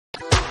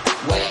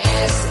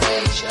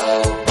we're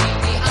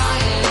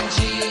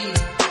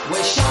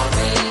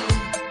shopping.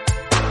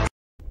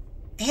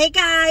 Hey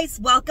guys,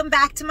 welcome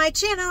back to my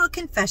channel,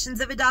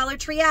 Confessions of a Dollar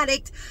Tree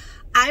Addict.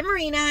 I'm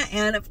Marina,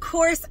 and of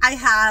course I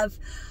have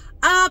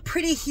a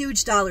pretty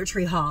huge Dollar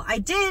Tree haul. I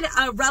did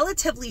a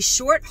relatively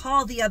short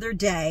haul the other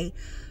day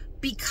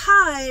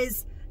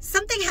because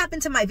something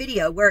happened to my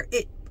video where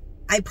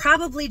I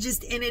probably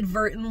just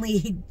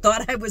inadvertently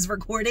thought I was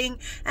recording,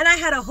 and I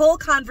had a whole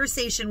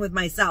conversation with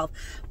myself.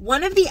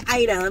 One of the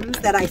items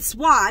that I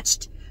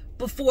swatched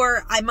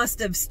before I must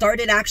have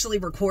started actually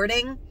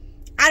recording,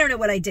 I don't know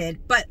what I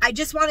did, but I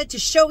just wanted to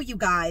show you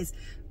guys,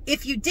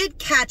 if you did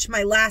catch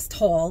my last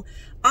haul,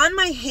 on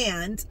my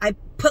hand, I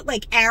put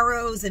like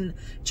arrows and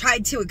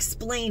tried to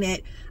explain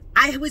it.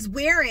 I was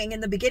wearing,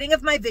 in the beginning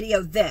of my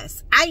video,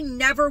 this. I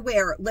never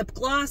wear lip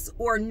gloss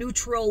or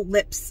neutral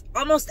lips,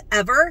 almost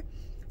ever.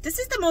 This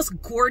is the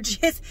most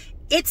gorgeous.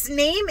 Its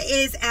name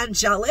is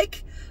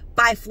Angelic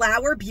by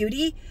Flower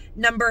Beauty,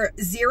 number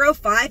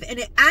 05, and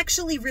it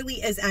actually really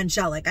is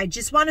angelic. I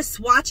just want to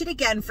swatch it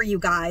again for you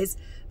guys,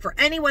 for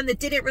anyone that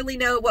didn't really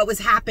know what was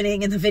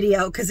happening in the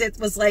video, because it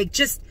was like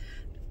just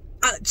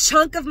a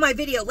chunk of my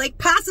video, like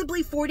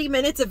possibly 40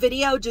 minutes of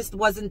video just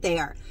wasn't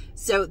there.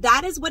 So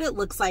that is what it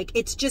looks like.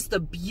 It's just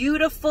a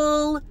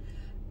beautiful,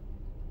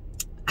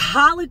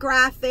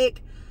 holographic,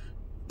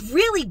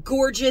 really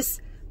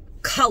gorgeous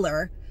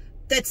color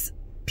that's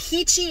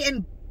peachy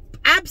and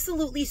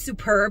absolutely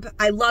superb.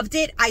 I loved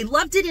it. I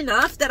loved it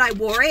enough that I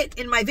wore it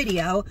in my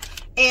video.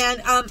 And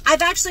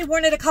I've actually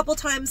worn it a couple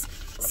times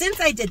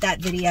since I did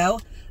that video.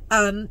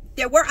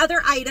 There were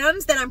other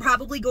items that I'm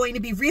probably going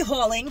to be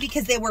rehauling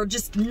because they were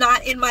just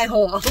not in my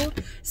haul.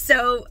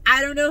 So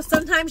I don't know,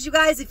 sometimes you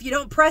guys, if you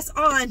don't press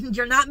on,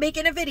 you're not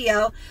making a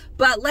video.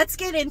 But let's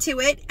get into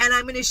it, and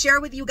I'm going to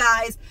share with you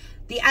guys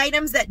the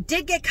items that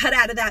did get cut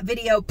out of that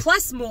video,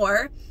 plus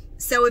more.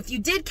 So if you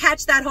did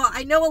catch that haul,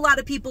 I know a lot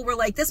of people were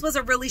like, this was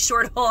a really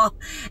short haul,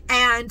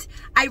 and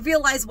I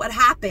realized what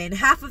happened.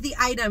 Half of the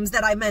items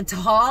that I meant to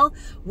haul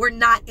were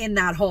not in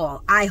that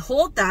haul. I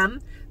hauled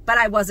them, but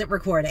I wasn't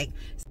recording.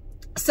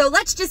 So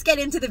let's just get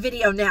into the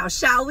video now,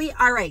 shall we?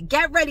 All right,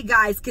 get ready,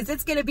 guys, because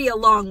it's going to be a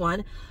long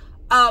one.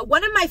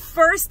 One of my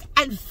first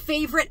and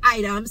favorite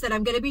items that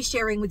I'm going to be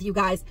sharing with you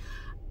guys,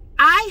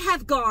 I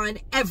have gone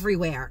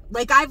everywhere.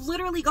 Like, I've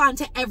literally gone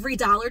to every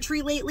Dollar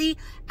Tree lately,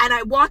 and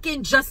I walk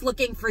in just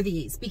looking for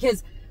these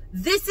because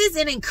this is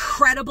an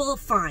incredible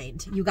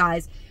find, you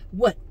guys.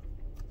 What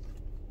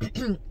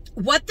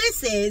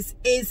this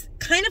is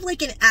kind of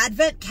like an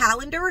advent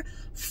calendar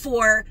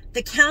for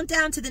the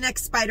countdown to the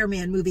next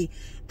Spider-Man movie.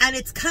 And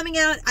it's coming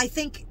out, I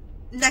think,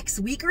 next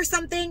week or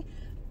something.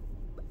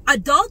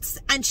 Adults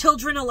and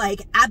children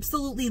alike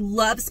absolutely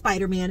love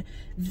Spider-Man.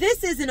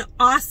 This is an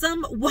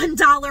awesome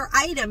 $1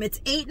 item. It's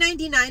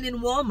 $8.99 in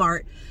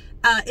Walmart.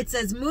 It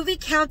says Movie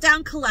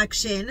Countdown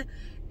Collection,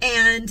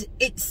 and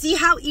see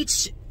how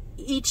each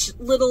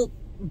little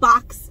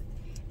box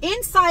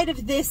inside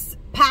of this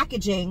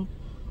packaging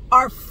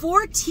are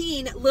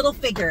 14 little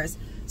figures.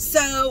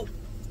 So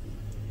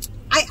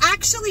I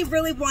actually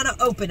really want to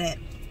open it.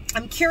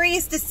 I'm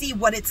curious to see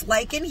what it's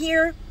like in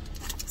here.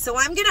 So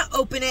I'm going to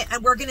open it,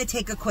 and we're going to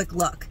take a quick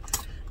look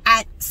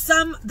at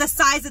the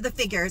size of the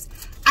figures.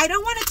 I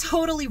don't want to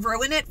totally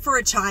ruin it for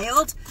a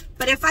child,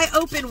 but if I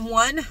open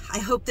one, I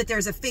hope that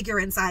there's a figure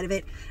inside of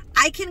it.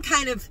 I can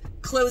kind of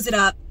close it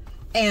up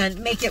and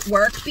make it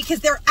work because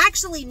they're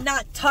actually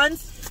not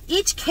tons.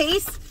 Each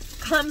case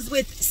comes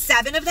with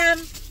 7 of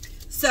them.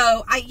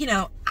 So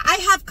I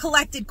have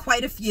collected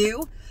quite a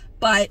few,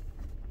 but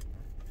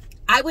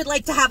I would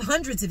like to have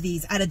hundreds of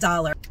these at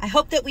 $1. I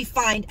hope that we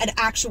find an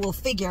actual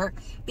figure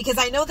because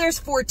I know there's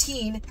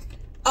 14.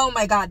 Oh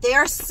my God, they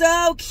are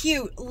so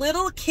cute.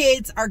 Little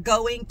kids are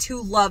going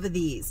to love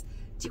these.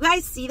 Do you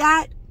guys see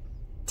that?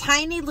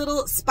 Tiny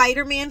little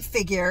Spider-Man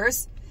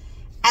figures,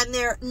 and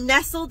they're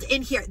nestled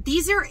in here.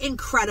 These are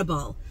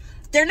incredible.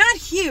 They're not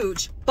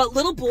huge, but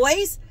little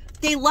boys,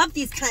 they love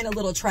these kind of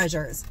little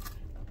treasures.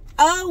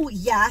 Oh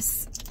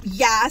yes,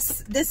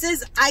 yes. This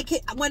is,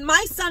 when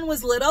my son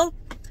was little,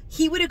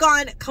 he would have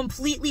gone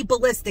completely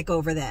ballistic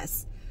over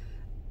this.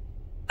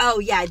 Oh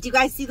yeah, do you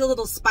guys see the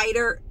little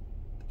spider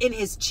in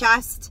his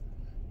chest?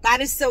 That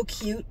is so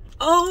cute.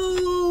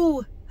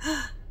 Oh,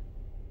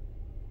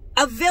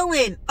 a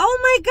villain. Oh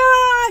my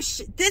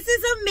gosh, this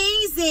is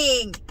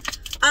amazing.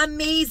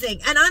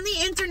 Amazing. And on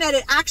the internet,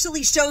 it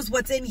actually shows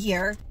what's in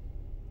here.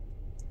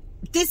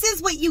 This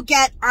is what you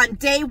get on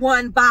day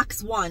 1,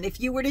 box 1, if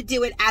you were to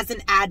do it as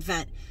an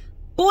advent.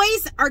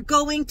 Boys are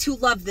going to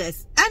love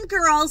this, and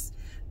girls.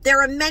 There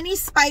are many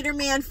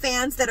Spider-Man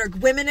fans that are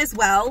women as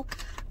well.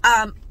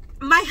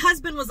 My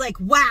husband was like,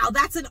 wow,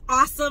 that's an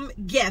awesome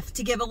gift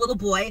to give a little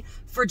boy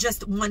for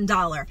just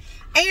 $1.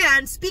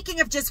 And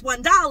speaking of just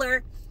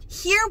 $1,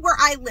 here where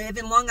I live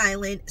in Long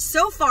Island,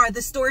 so far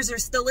the stores are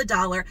still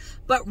 $1,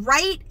 but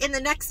right in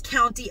the next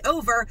county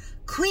over,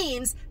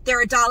 Queens,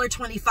 they're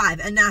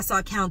 $1.25 in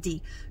Nassau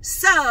County.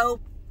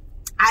 So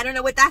I don't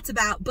know what that's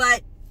about,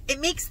 but it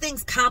makes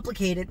things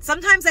complicated.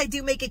 Sometimes I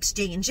do make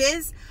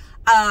exchanges.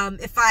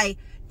 If I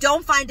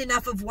don't find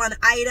enough of one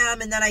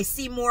item and then I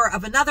see more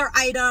of another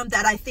item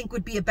that I think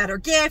would be a better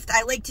gift.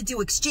 I like to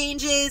do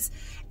exchanges,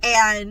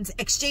 and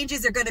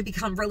exchanges are going to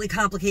become really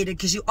complicated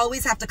because you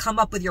always have to come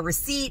up with your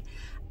receipt.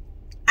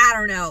 I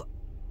don't know.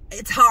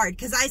 It's hard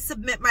because I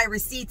submit my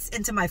receipts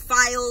into my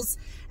files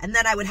and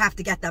then I would have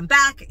to get them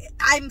back.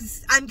 I'm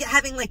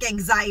having like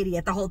anxiety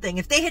at the whole thing.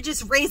 If they had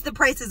just raised the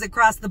prices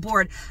across the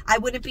board, I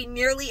wouldn't be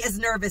nearly as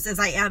nervous as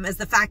I am as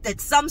the fact that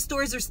some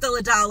stores are still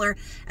 $1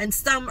 and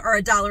some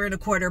are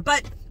 $1.25.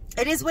 But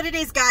it is what it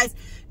is, guys.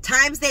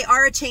 Times, they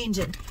are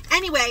a-changing.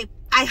 Anyway,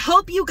 I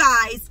hope you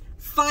guys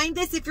find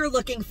this if you're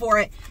looking for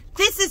it.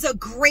 This is a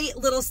great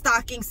little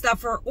stocking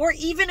stuffer or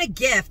even a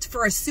gift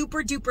for a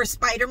super duper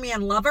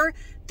Spider-Man lover.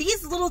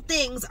 These little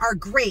things are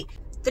great.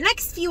 The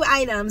next few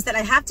items that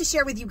I have to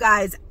share with you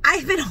guys,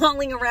 I've been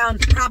hauling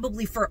around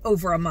probably for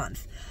over a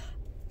month.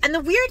 And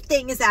the weird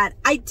thing is that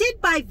I did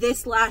buy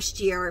this last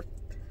year.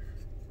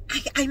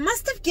 I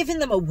must have given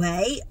them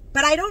away,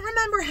 but I don't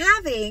remember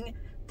having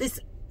this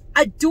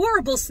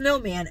adorable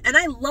snowman. And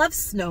I love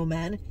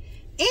snowmen.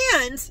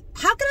 And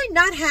how can I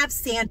not have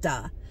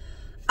Santa?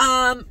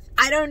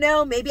 I don't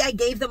know, maybe I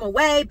gave them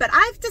away, but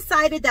I've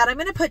decided that I'm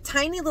going to put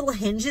tiny little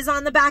hinges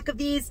on the back of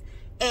these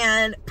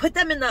and put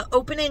them in the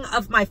opening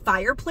of my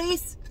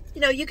fireplace. You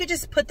know, you could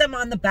just put them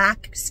on the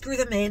back, screw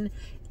them in.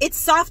 It's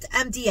soft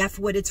MDF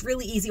wood. It's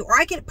really easy. Or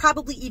I could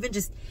probably even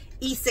just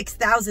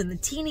E6000, the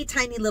teeny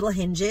tiny little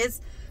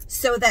hinges,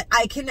 so that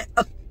I can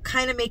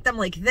kind of make them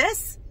like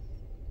this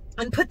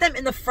and put them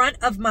in the front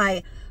of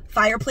my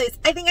fireplace.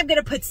 I think I'm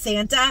going to put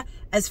Santa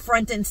as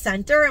front and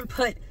center and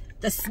put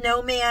the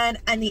snowman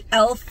and the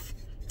elf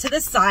to the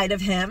side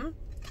of him,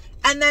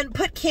 and then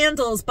put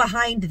candles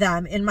behind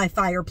them in my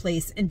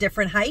fireplace in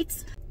different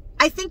heights.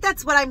 I think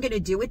that's what I'm going to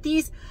do with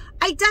these.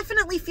 I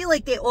definitely feel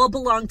like they all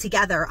belong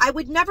together. I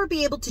would never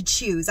be able to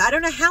choose. I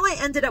don't know how I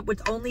ended up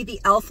with only the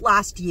elf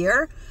last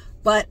year,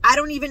 but I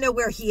don't even know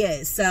where he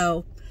is.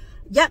 So,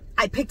 yep,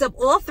 I picked up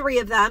all three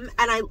of them,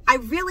 and I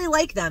really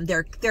like them.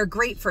 They're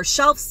great for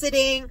shelf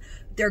sitting.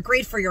 They're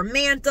great for your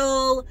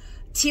mantle,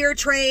 tier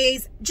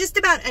trays, just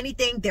about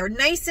anything. They're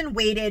nice and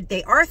weighted.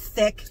 They are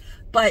thick,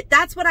 but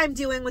that's what I'm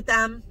doing with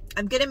them.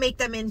 I'm going to make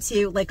them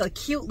into like a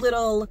cute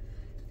little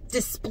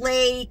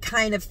display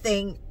kind of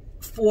thing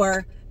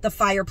for the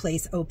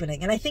fireplace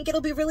opening. And I think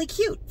it'll be really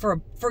cute for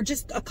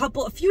just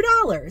a few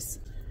dollars.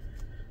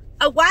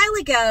 A while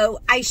ago,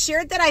 I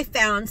shared that I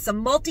found some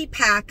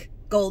multi-pack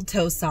gold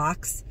toe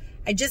socks.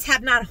 I just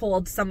have not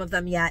hauled some of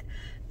them yet.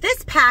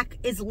 This pack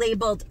is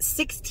labeled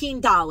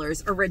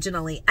 $16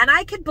 originally, and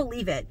I could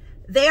believe it.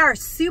 They are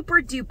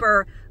super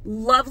duper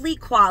lovely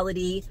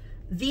quality.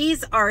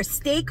 These are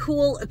Stay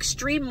Cool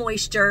Extreme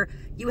Moisture.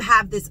 You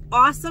have this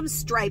awesome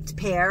striped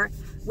pair,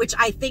 which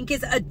I think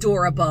is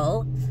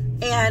adorable.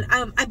 And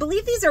I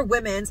believe these are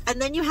women's.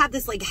 And then you have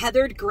this like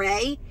heathered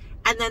gray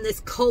and then this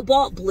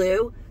cobalt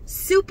blue.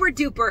 Super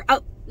duper.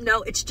 Oh,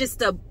 no, it's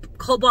just a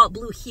cobalt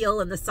blue heel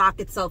and the sock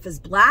itself is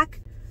black.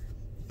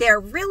 They're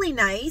really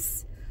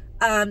nice.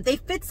 They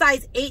fit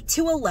size 8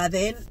 to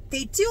 11.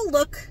 They do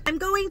look, I'm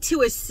going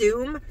to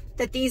assume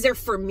that these are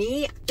for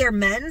me. They're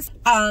men's,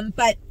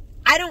 but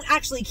I don't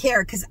actually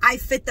care because I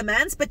fit the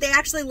men's, but they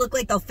actually look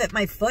like they'll fit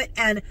my foot.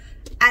 And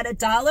at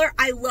 $1,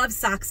 I love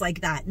socks like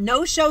that.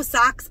 No show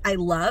socks, I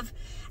love.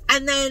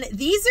 And then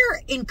these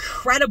are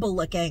incredible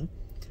looking.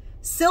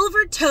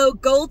 Silver toe,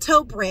 gold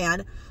toe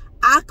brand,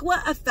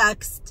 Aqua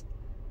Effects,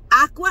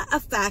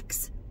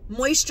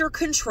 Moisture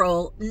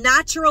Control,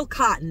 Natural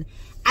Cotton.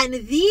 And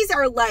these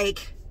are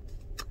like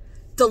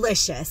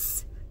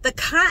delicious. The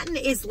cotton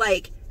is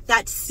like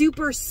that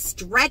super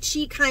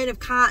stretchy kind of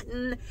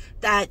cotton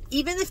that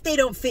even if they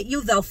don't fit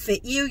you, they'll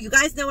fit you. You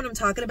guys know what I'm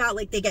talking about?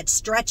 Like they get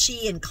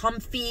stretchy and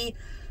comfy.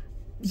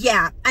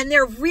 Yeah. And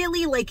they're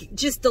really like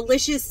just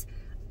delicious,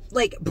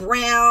 like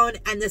brown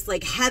and this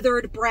like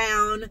heathered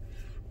brown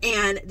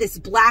and this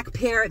black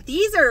pair.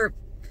 These are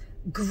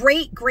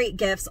great, great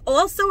gifts.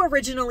 Also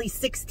originally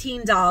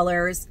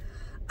 $16.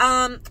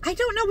 I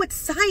don't know what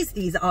size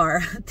these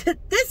are.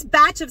 This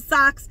batch of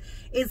socks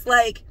is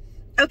like,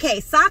 okay,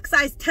 sock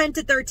size 10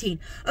 to 13.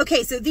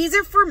 Okay, so these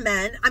are for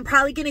men. I'm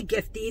probably going to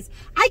gift these.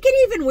 I could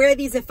even wear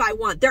these if I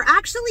want. They're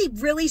actually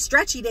really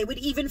stretchy. They would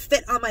even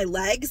fit on my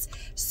legs.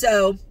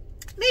 So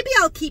maybe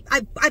I'll keep,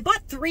 I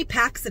bought 3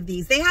 packs of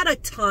these. They had a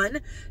ton.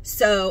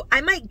 So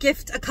I might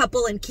gift a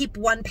couple and keep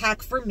 1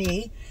 pack for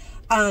me.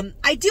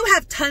 I do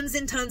have tons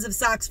and tons of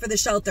socks for the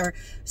shelter.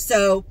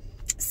 So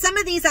some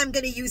of these I'm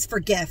going to use for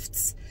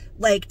gifts,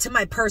 like to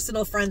my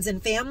personal friends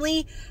and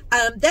family.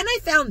 Then I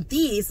found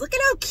these. Look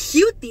at how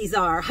cute these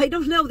are. I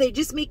don't know. They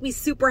just make me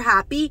super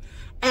happy.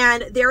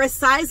 And they're a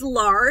size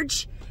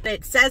large.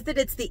 It says that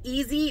it's the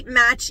easy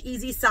match,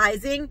 easy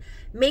sizing.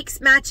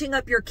 Makes matching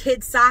up your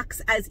kids'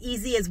 socks as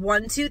easy as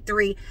 1, 2,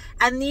 3.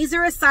 And these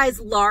are a size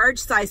large,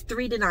 size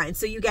 3 to 9.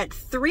 So you get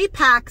 3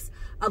 packs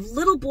of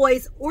little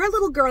boys or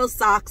little girls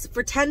socks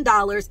for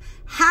 $10.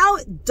 How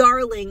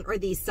darling are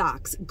these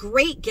socks?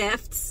 Great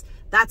gifts.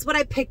 That's what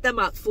I picked them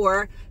up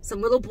for,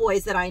 some little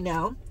boys that I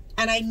know.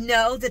 And I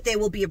know that they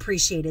will be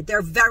appreciated.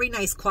 They're very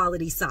nice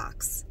quality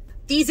socks.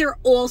 These are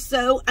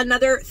also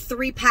another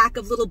 3-pack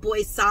of little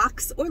boys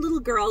socks, or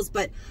little girls,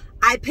 but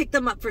I picked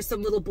them up for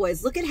some little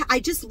boys. Look at how, I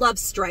just love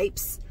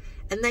stripes.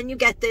 And then you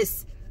get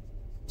this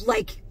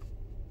like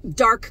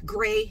dark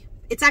gray.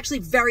 It's actually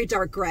very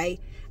dark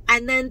gray.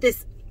 And then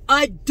this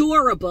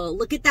adorable,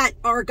 look at that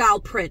Argyle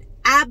print.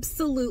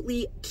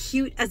 Absolutely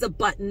cute as a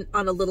button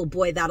on a little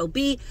boy that'll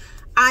be.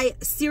 I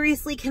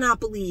seriously cannot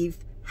believe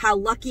how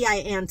lucky I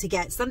am to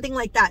get something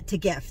like that to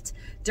gift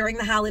during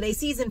the holiday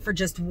season for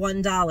just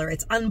 $1.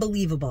 It's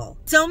unbelievable.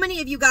 So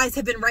many of you guys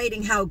have been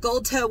writing how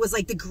Gold Toe was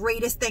like the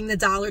greatest thing the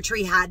Dollar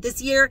Tree had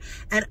this year,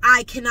 and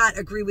I cannot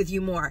agree with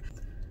you more.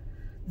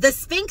 The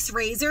Sphinx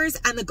razors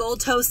and the Gold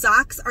Toe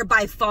socks are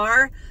by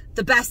far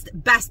the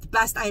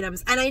best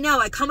items. And I know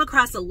I come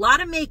across a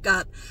lot of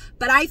makeup,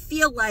 but I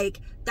feel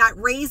like that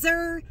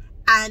razor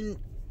and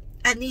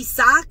these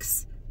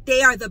socks,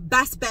 they are the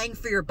best bang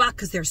for your buck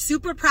because they're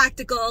super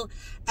practical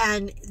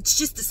and it's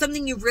just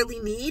something you really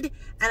need.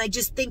 And I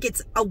just think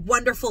it's a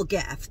wonderful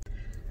gift.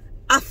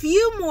 A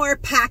few more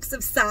packs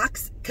of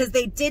socks because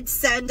they did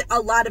send a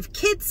lot of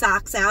kid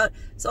socks out.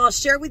 So I'll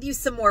share with you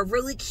some more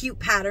really cute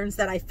patterns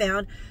that I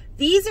found.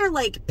 These are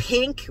like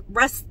pink,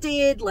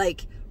 russet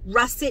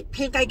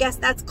pink, I guess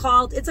that's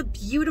called. It's a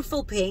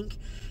beautiful pink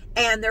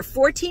and they're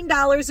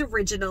 $14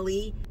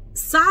 originally.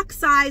 Sock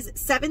size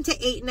 7 to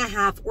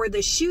 8.5 or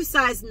the shoe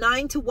size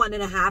 9 to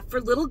 1.5 for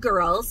little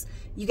girls.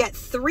 You get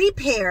 3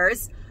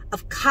 pairs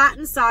of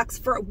cotton socks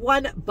for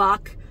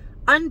 $1.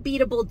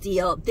 Unbeatable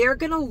deal. They're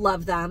gonna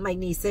love them, my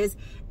nieces.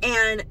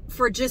 And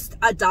for just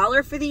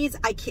 $1 for these,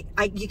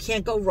 you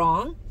can't go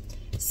wrong.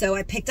 So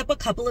I picked up a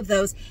couple of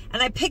those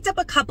and I picked up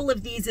a couple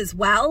of these as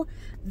well.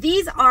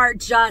 These are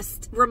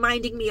just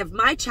reminding me of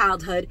my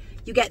childhood.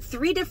 You get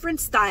 3 different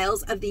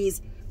styles of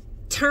these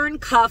turn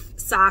cuff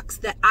socks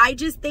that I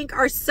just think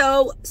are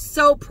so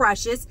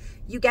precious.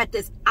 You get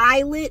this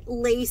eyelet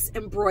lace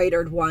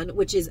embroidered one,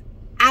 which is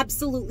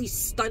absolutely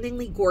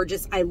stunningly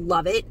gorgeous. I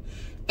love it.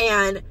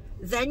 And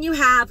then you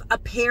have a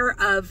pair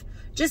of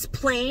just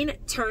plain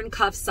turn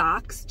cuff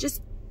socks,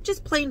 just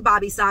plain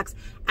bobby socks,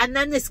 and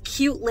then this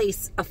cute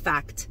lace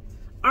effect.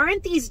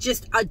 Aren't these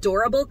just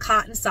adorable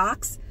cotton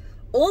socks?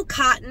 All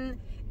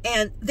cotton,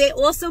 and they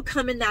also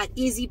come in that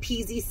easy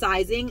peasy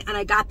sizing, and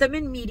I got them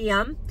in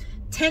medium.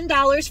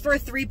 $10 for a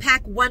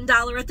 3-pack,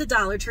 $1 at the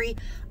Dollar Tree.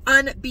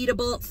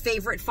 Unbeatable,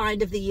 favorite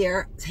find of the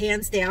year,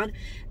 hands down.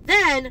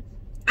 Then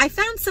I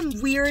found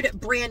some weird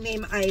brand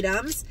name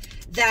items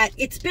that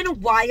it's been a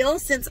while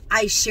since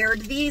I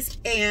shared these,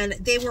 and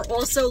they were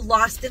also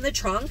lost in the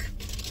trunk.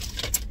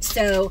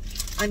 So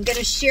I'm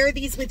gonna share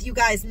these with you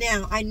guys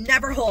now. I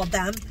never hold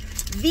them.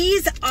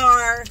 These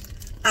are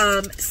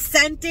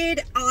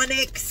scented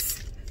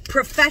onyx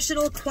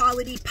professional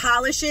quality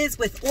polishes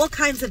with all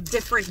kinds of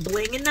different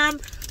bling in them.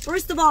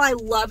 First of all, I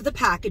love the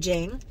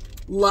packaging,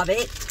 love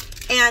it.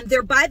 And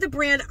they're by the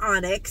brand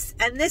Onyx.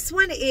 And this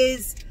one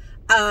is,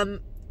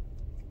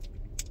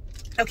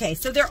 okay,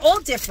 so they're all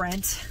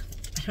different.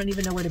 I don't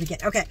even know where to begin.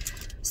 Okay,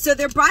 so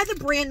they're by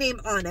the brand name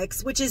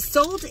Onyx, which is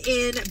sold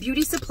in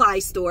beauty supply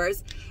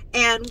stores.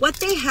 And what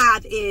they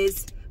have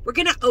is, we're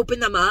gonna open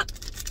them up.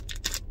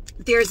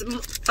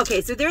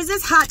 Okay, so there's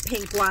this hot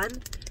pink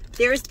one.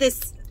 There's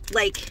this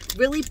like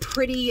really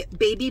pretty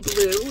baby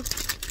blue.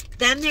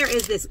 Then there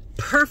is this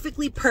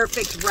perfectly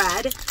perfect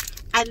red.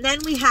 And then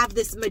we have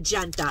this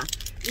magenta.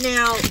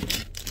 Now,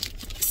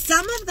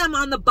 some of them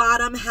on the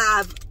bottom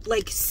have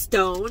like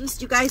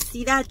stones. You guys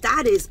see that?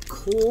 That is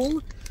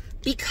cool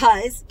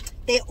because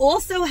they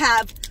also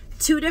have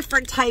 2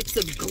 different types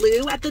of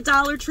glue at the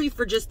Dollar Tree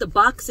for just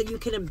 $1, so you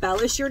can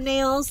embellish your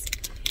nails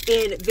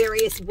in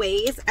various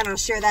ways. And I'll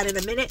share that in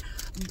a minute.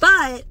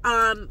 But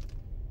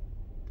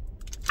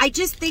I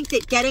just think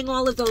that getting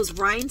all of those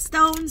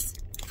rhinestones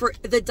for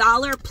the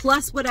 $1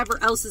 plus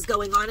whatever else is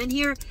going on in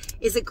here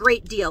is a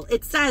great deal.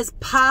 It says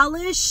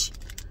polish,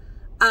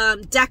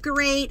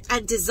 decorate,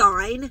 and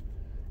design.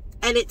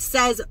 And it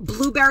says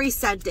blueberry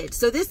scented.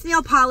 So this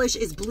nail polish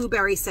is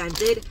blueberry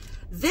scented.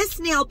 This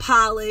nail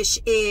polish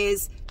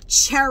is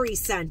cherry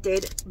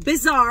scented.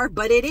 Bizarre,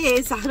 but it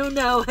is. I don't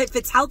know if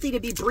it's healthy to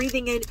be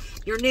breathing in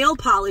your nail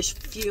polish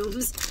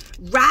fumes.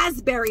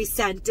 Raspberry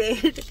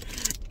scented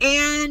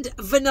and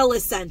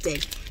vanilla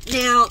scented.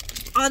 Now,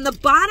 on the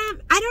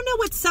bottom, I don't know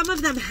what some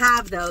of them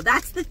have though.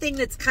 That's the thing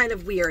that's kind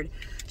of weird.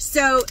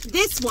 So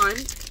this one,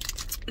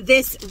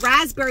 this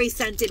raspberry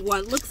scented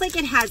one, looks like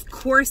it has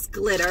coarse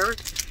glitter.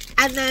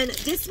 And then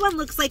this one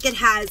looks like it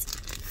has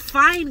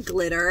fine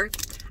glitter.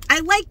 I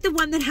like the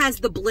one that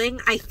has the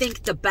bling, I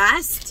think, the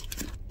best.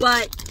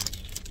 But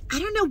I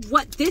don't know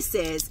what this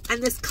is.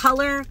 And this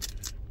color,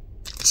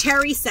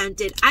 cherry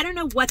scented, I don't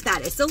know what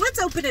that is. So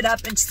let's open it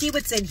up and see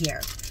what's in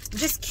here. I'm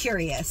just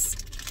curious.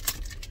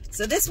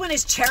 So this one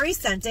is cherry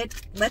scented.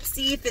 Let's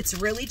see if it's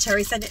really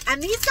cherry scented.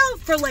 And these go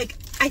for like,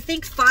 I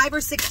think $5 or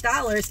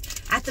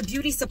 $6 at the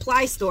beauty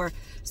supply store.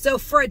 So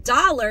for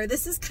 $1,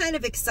 this is kind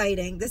of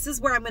exciting. This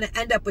is where I'm going to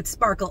end up with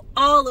sparkle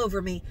all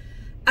over me.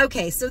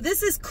 Okay, so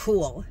this is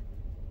cool.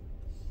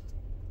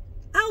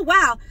 Oh,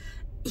 wow.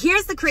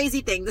 Here's the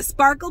crazy thing. The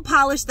sparkle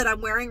polish that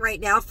I'm wearing right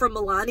now from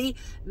Milani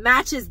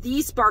matches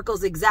these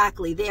sparkles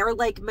exactly. They are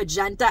like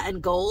magenta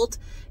and gold.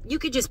 You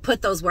could just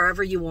put those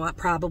wherever you want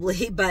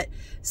probably. But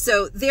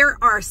so there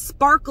are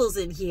sparkles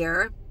in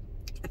here,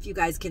 if you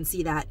guys can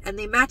see that. And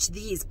they match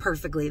these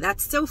perfectly.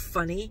 That's so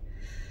funny.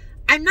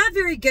 I'm not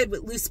very good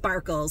with loose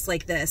sparkles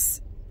like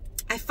this.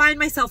 I find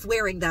myself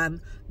wearing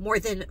them more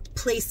than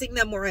placing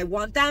them where I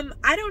want them.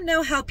 I don't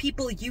know how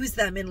people use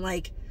them in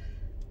like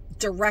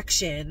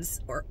directions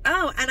or,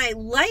 oh, and I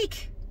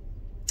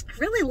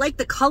really like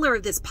the color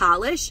of this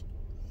polish.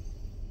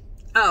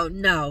 Oh,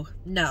 no,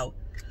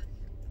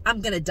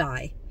 I'm gonna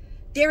die.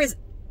 There is,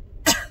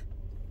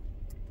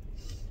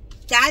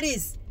 that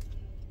is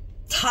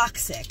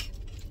toxic.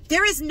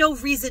 There is no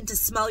reason to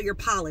smell your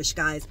polish,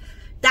 guys.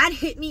 That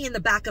hit me in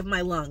the back of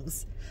my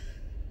lungs.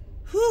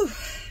 Whew.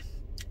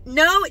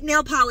 No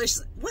nail polish.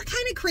 What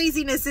kind of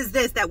craziness is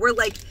this that we're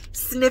like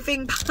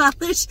sniffing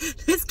polish?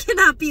 This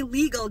cannot be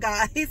legal,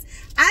 guys.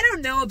 I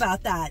don't know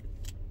about that.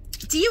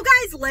 Do you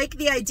guys like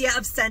the idea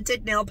of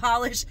scented nail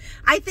polish?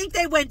 I think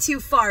they went too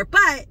far,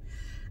 but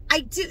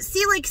I do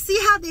see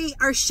how they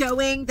are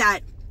showing that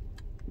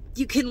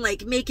you can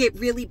like make it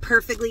really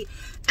perfectly.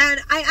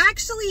 And I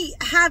actually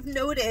have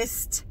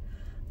noticed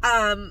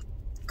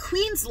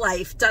Queen's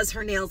Life does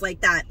her nails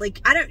like that.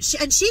 Like and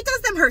she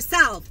does them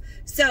herself.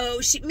 So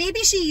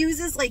maybe she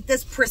uses like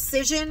this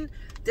precision,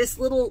 this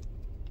little,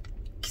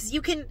 because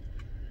you can,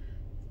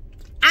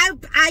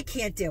 I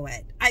can't do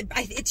it.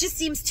 It just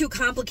seems too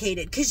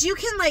complicated because you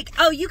can like,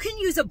 oh, you can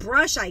use a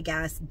brush, I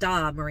guess.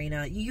 Duh,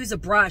 Marina. You use a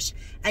brush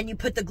and you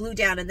put the glue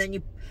down and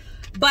then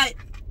but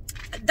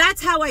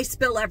that's how I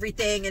spill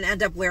everything and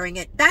end up wearing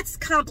it. That's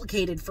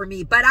complicated for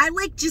me, but I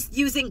like just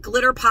using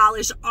glitter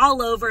polish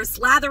all over,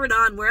 slather it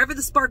on, wherever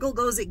the sparkle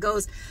goes, it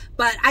goes.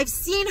 But I've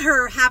seen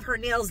her have her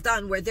nails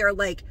done where they're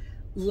like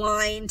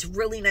lined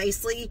really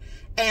nicely,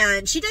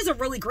 and she does a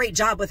really great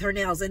job with her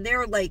nails, and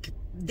they're like,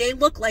 they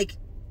look like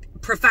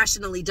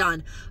professionally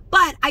done.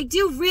 But I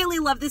do really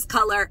love this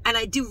color, and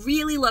I do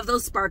really love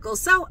those sparkles,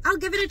 so I'll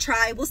give it a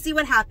try. We'll see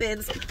what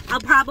happens.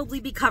 I'll probably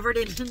be covered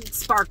in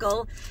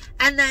sparkle,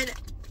 and then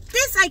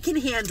this I can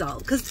handle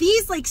because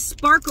these like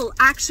sparkle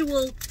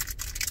actual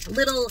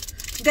little,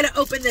 I'm gonna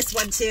open this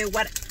one too.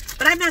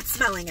 But I'm not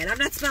smelling it. I'm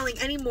not smelling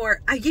any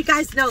more. You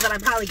guys know that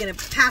I'm probably going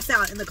to pass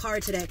out in the car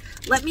today.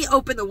 Let me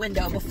open the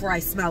window before I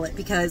smell it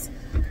because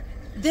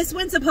this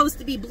one's supposed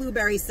to be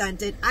blueberry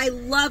scented. I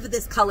love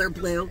this color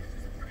blue.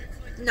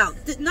 No,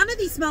 none of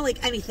these smell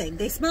like anything.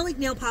 They smell like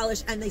nail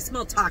polish and they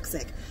smell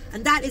toxic.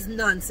 And that is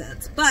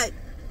nonsense. But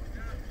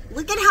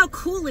look at how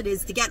cool it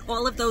is to get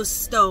all of those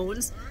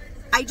stones.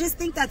 I just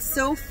think that's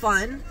so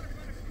fun.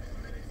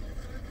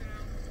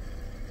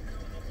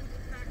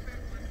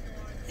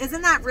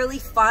 Isn't that really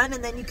fun?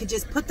 And then you could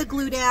just put the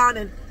glue down,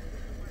 and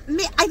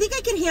I think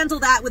I can handle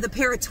that with a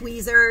pair of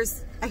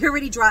tweezers. I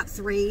already dropped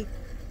 3.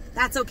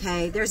 That's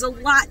okay. There's a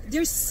lot.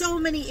 There's so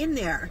many in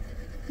there.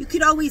 You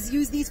could always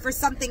use these for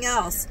something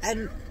else.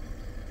 And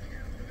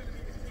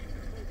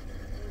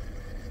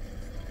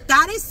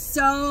that is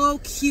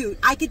so cute.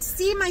 I could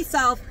see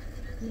myself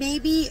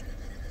maybe,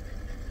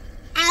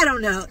 I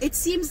don't know. It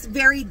seems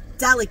very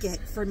delicate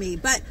for me,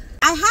 but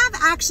I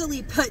have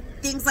actually put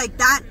things like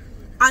that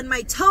on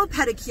my toe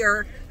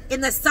pedicure in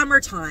the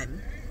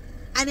summertime,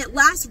 and it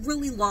lasts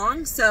really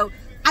long. So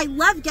I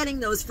love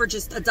getting those for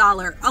just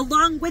 $1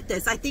 along with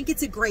this. I think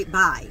it's a great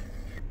buy.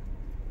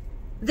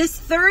 This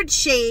third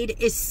shade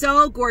is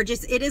so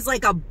gorgeous. It is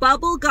like a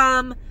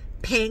bubblegum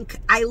pink.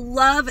 I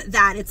love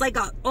that. It's like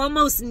a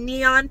almost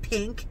neon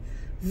pink.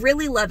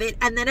 Really love it.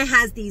 And then it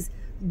has these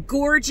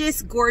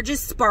gorgeous,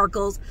 gorgeous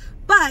sparkles.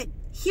 But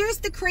here's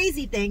the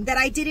crazy thing that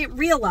I didn't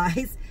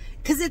realize,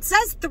 because it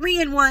says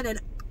 3-in-1,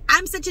 and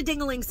I'm such a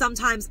dingling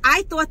sometimes.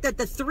 I thought that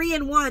the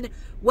 3-in-1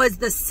 was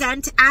the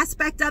scent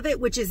aspect of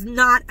it, which is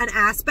not an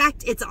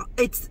aspect.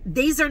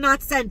 These are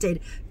not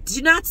scented.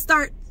 Do not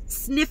start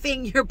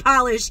sniffing your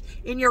polish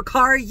in your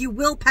car. You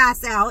will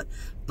pass out.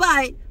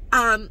 But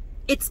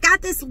it's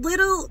got this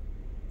little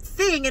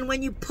thing, and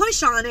when you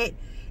push on it,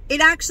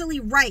 it actually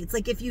writes.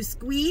 Like if you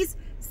squeeze,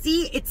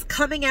 see, it's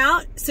coming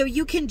out. So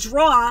you can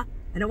draw.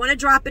 I don't want to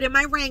drop it in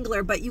my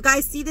Wrangler, but you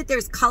guys see that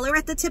there's color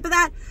at the tip of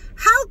that?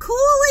 How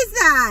cool is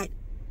that?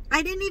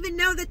 I didn't even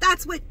know that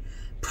that's what,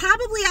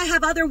 probably I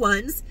have other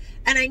ones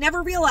and I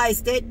never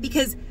realized it,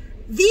 because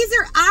these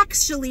are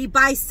actually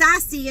by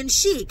Sassy and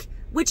Chic,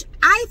 which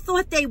I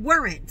thought they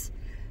weren't,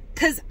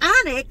 because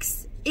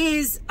Onyx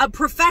is a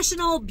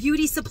professional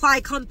beauty supply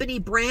company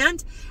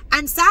brand,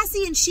 and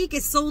Sassy and Chic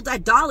is sold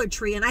at Dollar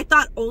Tree, and I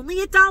thought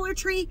only at Dollar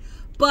Tree,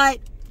 but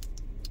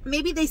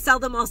maybe they sell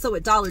them also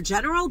at Dollar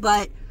General.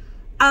 But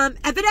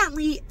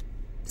evidently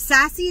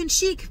Sassy and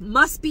Chic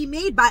must be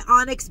made by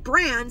Onyx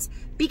Brands,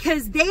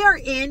 because they are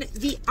in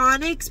the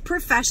Onyx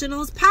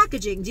Professionals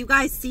packaging. Do you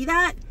guys see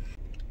that?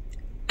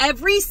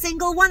 Every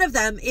single one of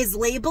them is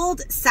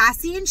labeled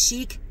Sassy and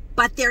Chic,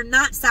 but they're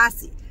not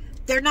Sassy.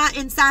 They're not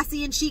in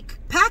Sassy and Chic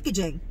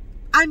packaging.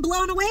 I'm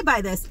blown away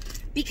by this,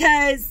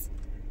 because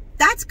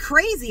That's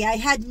crazy. I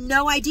had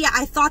no idea.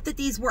 I thought that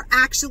these were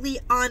actually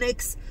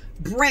Onyx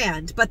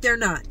brand, but they're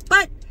not.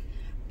 But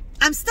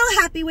I'm still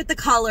happy with the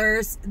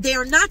colors. They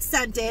are not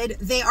scented.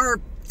 They are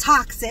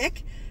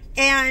toxic.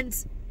 And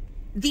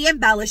the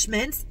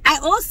embellishments. I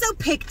also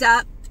picked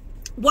up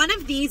one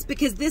of these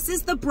because this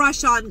is the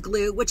brush on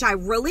glue, which I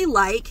really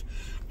like.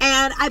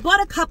 And I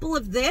bought a couple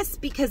of this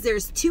because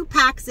there's 2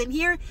 packs in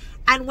here.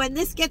 And when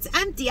this gets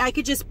empty, I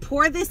could just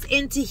pour this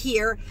into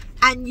here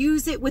and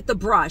use it with the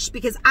brush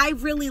because I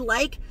really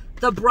like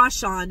the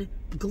brush on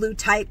glue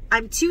type.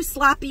 I'm too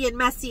sloppy and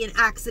messy and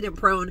accident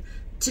prone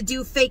to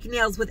do fake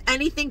nails with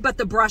anything but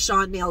the brush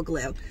on nail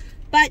glue.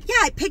 But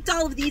yeah, I picked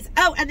all of these.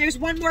 Oh, and there's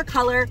one more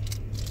color.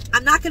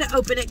 I'm not going to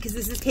open it because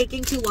this is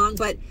taking too long,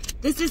 but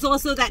this is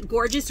also that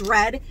gorgeous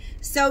red.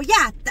 So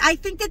yeah, I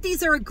think that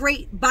these are a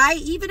great buy,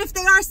 even if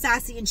they are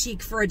sassy and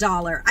chic for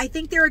 $1. I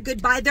think they're a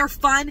good buy. They're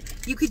fun.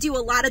 You could do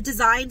a lot of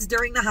designs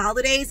during the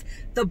holidays.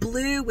 The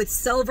blue with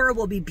silver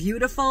will be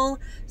beautiful.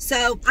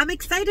 So I'm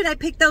excited I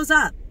picked those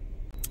up.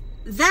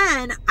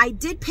 Then I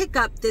did pick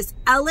up this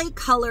LA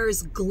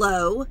Colors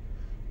Glow,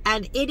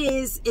 and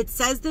it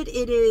says that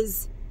it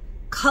is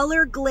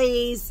color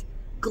glaze,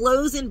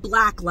 glows in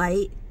black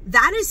light.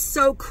 That is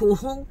so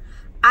cool.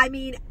 I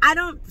mean, I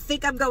don't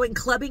think I'm going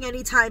clubbing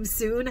anytime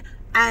soon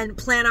and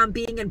plan on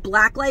being in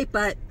black light,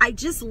 but I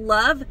just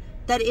love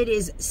that it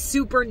is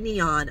super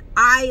neon.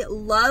 I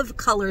love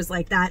colors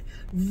like that.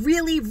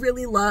 Really,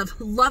 really love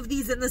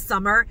these in the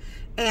summer.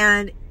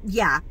 And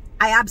yeah,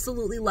 I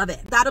absolutely love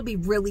it. That'll be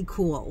really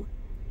cool.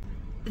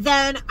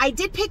 Then I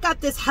did pick up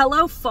this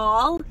Hello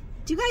Fall.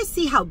 Do you guys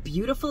see how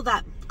beautiful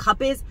that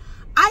cup is?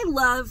 I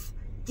love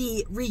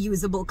the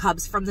reusable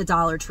cups from the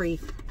Dollar Tree.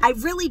 I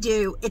really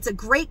do. It's a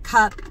great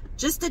cup,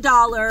 just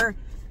 $1,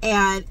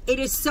 and it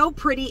is so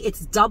pretty.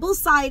 It's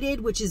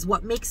double-sided, which is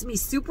what makes me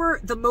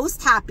the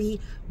most happy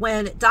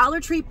when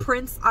Dollar Tree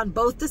prints on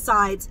both the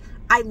sides.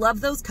 I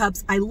love those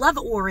cups. I love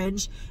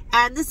orange,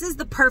 and this is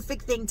the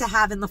perfect thing to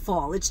have in the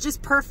fall. It's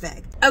just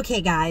perfect.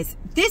 Okay, guys,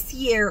 this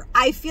year,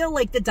 I feel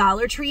like the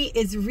Dollar Tree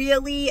is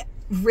really,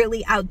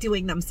 really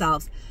outdoing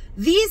themselves.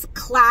 These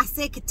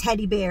classic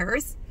teddy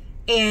bears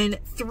in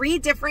 3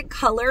 different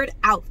colored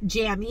out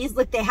jammies.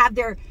 Like they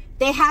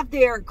have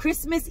their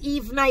Christmas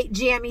Eve night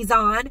jammies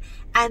on,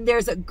 and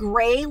there's a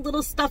gray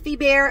little stuffy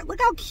bear.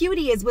 Look how cute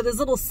he is with his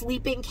little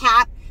sleeping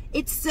cap.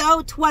 It's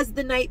so 'twas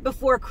the night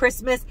before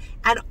Christmas,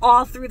 and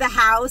all through the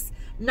house,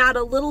 not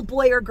a little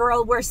boy or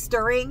girl were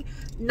stirring,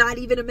 not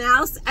even a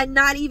mouse, and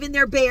not even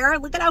their bear.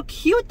 Look at how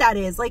cute that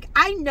is. Like,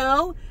 I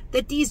know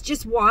that these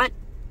just want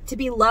to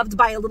be loved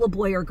by a little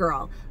boy or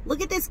girl.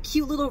 Look at this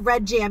cute little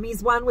red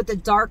jammies one with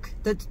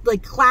the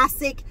like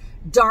classic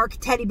dark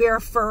teddy bear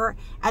fur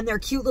and their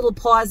cute little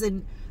paws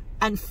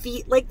and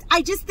feet. Like,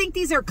 I just think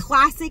these are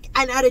classic,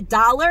 and at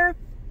 $1,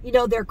 you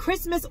know, they're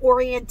Christmas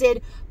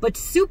oriented, but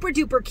super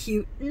duper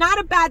cute. Not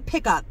a bad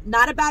pickup.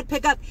 Not a bad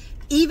pickup.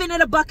 Even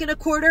at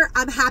 $1.25,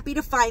 I'm happy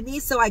to find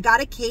these. So I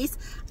got a case.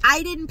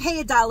 I didn't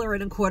pay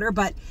 $1.25,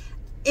 but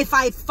if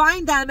I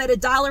find them at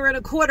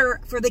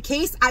 $1.25 for the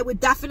case, I would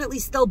definitely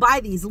still buy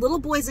these. Little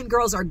boys and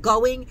girls are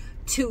going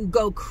to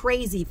go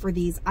crazy for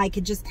these. I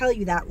could just tell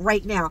you that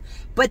right now.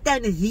 But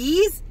then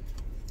these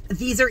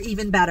are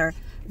even better.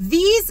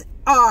 These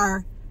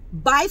are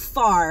by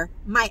far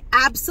my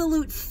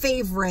absolute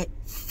favorite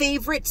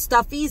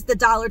stuffies the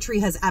Dollar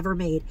Tree has ever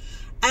made.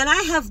 And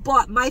I have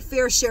bought my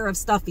fair share of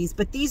stuffies,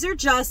 but these are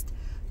just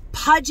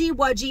pudgy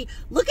wudgy.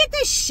 Look at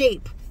this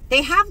shape.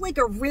 They have like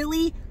a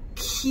really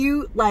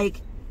cute,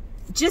 like,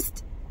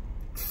 just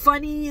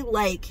funny,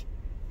 like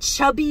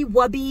chubby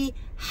wubby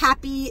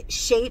happy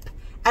shape.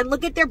 And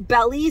look at their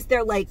bellies.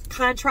 They're like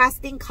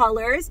contrasting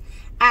colors,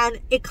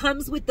 and it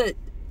comes with the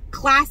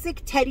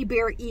classic teddy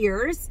bear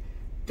ears.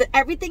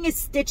 Everything is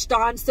stitched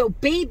on, so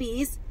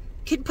babies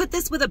can put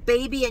this with a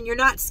baby, and you're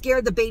not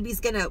scared the baby's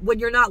gonna, when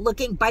you're not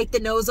looking, bite the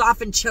nose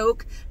off and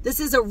choke. This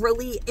is a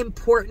really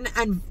important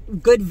and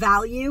good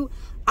value.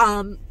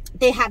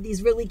 They have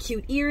these really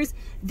cute ears.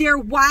 They're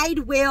wide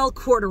wale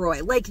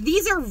corduroy. Like,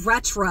 these are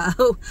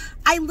retro.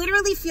 I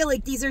literally feel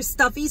like these are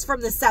stuffies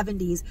from the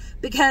 70s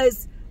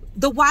because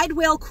the wide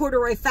wale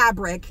corduroy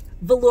fabric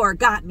velour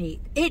got me.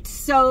 It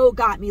so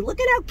got me. Look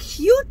at how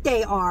cute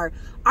they are.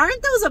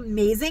 Aren't those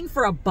amazing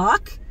for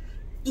 $1?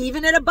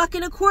 Even at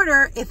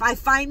 $1.25, if I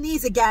find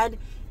these again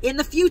in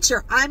the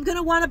future, I'm going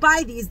to want to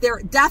buy these. They're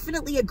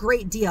definitely a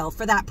great deal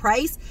for that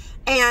price.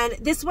 And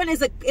this one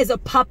is a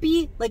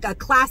puppy, like a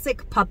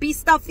classic puppy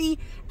stuffy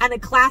and a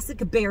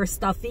classic bear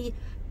stuffy.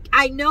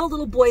 I know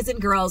little boys and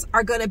girls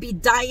are going to be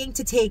dying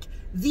to take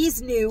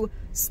these new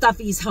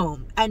stuffies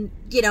home and,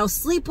 you know,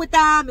 sleep with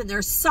them, and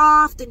they're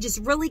soft and just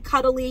really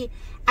cuddly,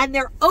 and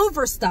they're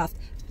overstuffed.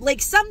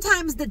 Like,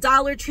 sometimes the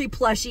Dollar Tree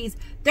plushies,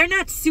 they're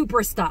not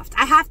super stuffed.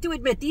 I have to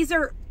admit, these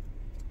are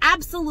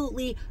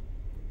absolutely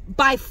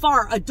by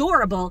far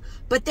adorable,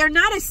 but they're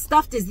not as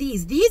stuffed as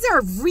these. These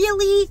are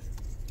really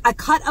a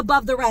cut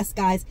above the rest,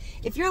 guys.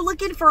 If you're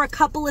looking for a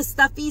couple of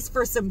stuffies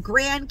for some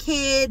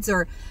grandkids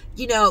or,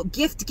 you know,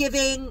 gift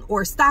giving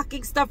or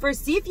stocking stuffers,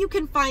 see if you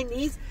can find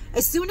these.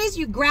 As soon as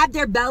you grab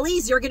their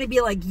bellies, you're going to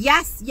be like,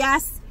 yes,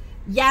 yes,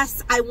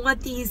 yes, I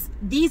want these.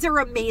 These are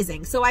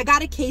amazing. So I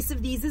got a case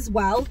of these as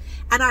well,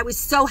 and I was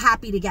so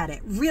happy to get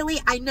it. Really,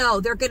 I know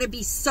they're going to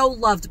be so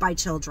loved by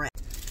children.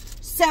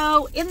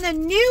 So in the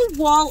new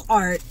wall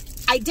art,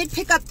 I did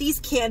pick up these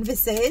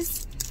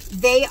canvases.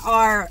 They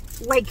are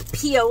like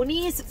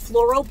peonies,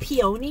 floral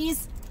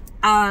peonies.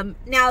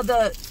 Now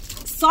the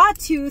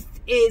sawtooth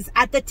is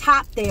at the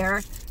top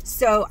there.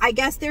 So I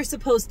guess they're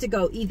supposed to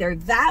go either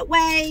that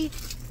way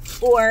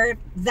or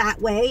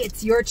that way.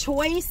 It's your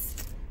choice.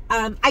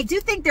 I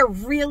do think they're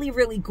really,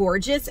 really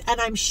gorgeous.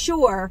 And I'm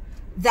sure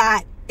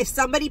that if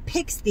somebody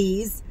picks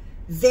these,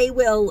 they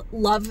will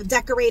love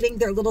decorating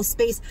their little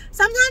space.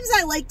 Sometimes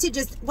I like to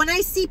just, when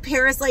I see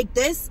pairs like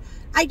this,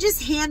 I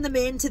just hand them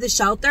in to the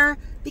shelter,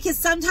 because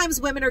sometimes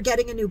women are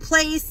getting a new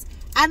place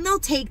and they'll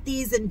take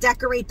these and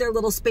decorate their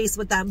little space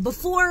with them.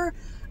 Before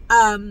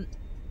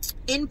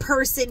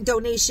in-person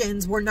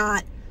donations were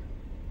not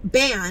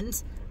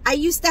banned, I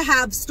used to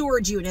have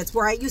storage units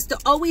where I used to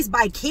always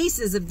buy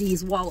cases of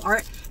these wall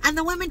art, and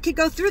the women could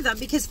go through them,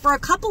 because for a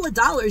couple of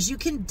dollars you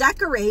can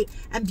decorate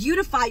and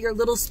beautify your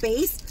little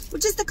space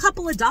with just a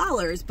couple of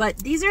dollars. But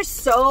these are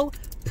so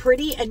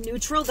pretty and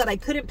neutral that I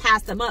couldn't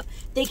pass them up.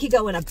 They could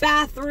go in a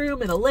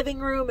bathroom, in a living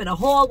room, in a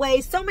hallway,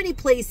 so many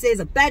places,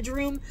 a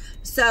bedroom.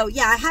 So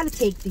yeah, I had to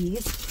take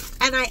these,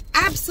 and I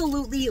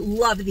absolutely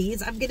love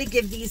these. I'm gonna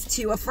give these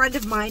to a friend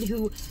of mine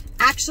who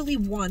actually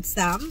wants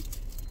them,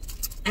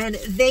 and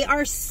they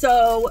are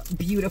so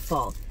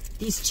beautiful.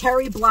 These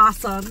cherry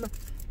blossom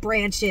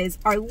branches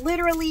are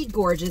literally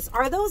gorgeous.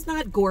 Are those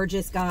not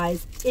gorgeous,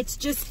 guys? It's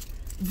just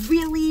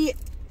really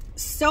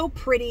so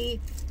pretty.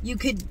 You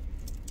could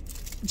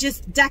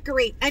just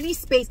decorate any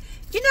space.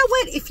 You know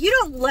what? If you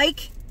don't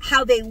like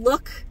how they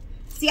look,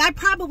 see, I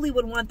probably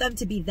would want them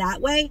to be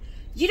that way.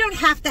 You don't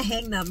have to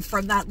hang them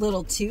from that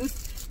little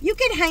tooth. You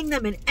can hang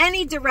them in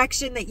any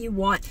direction that you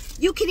want.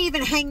 You can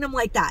even hang them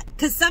like that,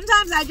 because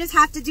sometimes I just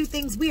have to do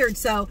things weird.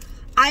 So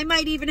I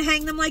might even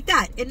hang them like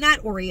that, in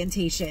that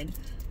orientation.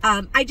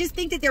 I just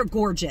think that they're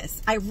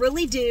gorgeous. I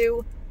really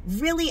do.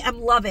 Really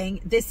am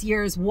loving this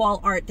year's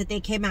wall art that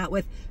they came out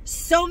with.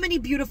 So many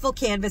beautiful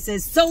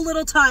canvases, so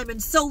little time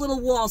and so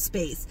little wall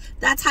space.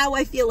 That's how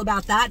I feel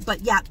about that.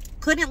 But yeah,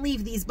 couldn't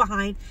leave these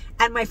behind.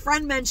 And my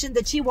friend mentioned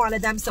that she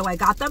wanted them, so I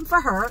got them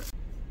for her.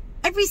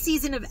 Every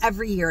season of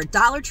every year,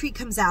 Dollar Tree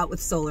comes out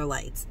with solar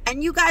lights.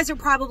 And you guys are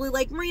probably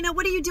like, Marina,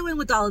 what are you doing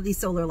with all of these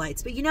solar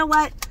lights? But you know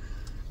what?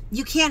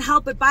 You can't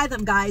help but buy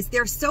them, guys.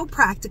 They're so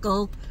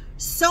practical,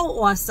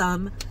 so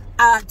awesome.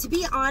 To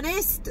be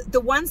honest,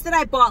 the ones that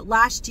I bought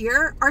last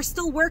year are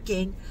still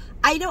working.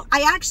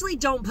 I actually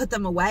don't put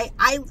them away.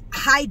 I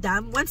hide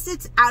them. Once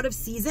it's out of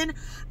season,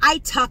 I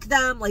tuck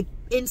them like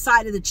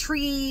inside of the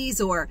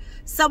trees or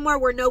somewhere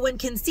where no one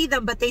can see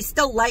them, but they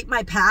still light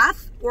my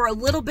path, or a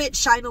little bit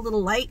shine a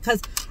little light,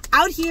 because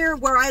out here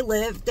where I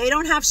live, they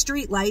don't have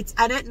street lights,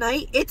 and at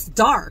night it's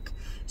dark.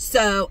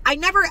 So I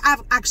never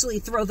actually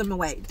throw them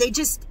away. They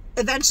just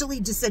eventually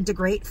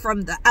disintegrate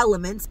from the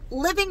elements.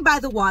 Living by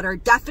the water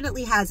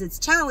definitely has its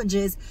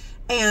challenges,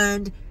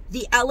 and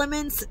the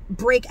elements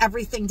break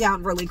everything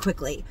down really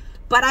quickly.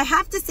 But I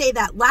have to say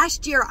that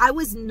last year I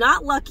was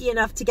not lucky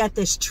enough to get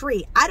this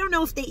tree. I don't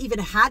know if they even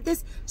had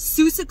this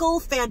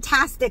Seussical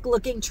fantastic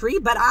looking tree,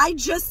 but I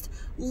just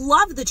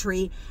love the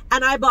tree,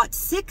 and I bought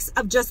 6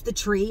 of just the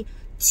tree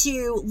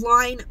to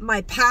line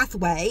my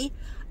pathway.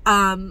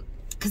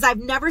 Because I've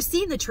never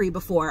seen the tree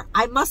before.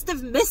 I must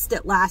have missed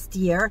it last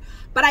year,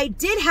 but I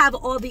did have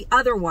all the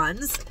other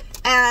ones,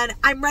 and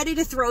I'm ready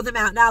to throw them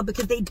out now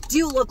because they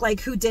do look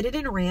like Who Did It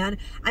and Ran.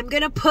 I'm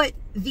gonna put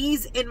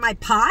these in my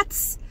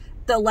pots,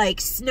 the like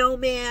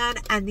snowman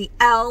and the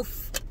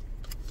elf.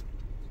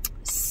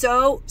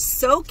 So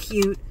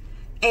cute.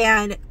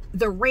 And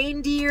the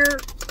reindeer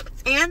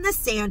and the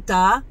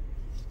Santa,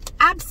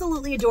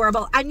 absolutely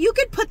adorable. And you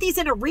could put these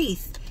in a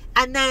wreath,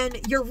 and then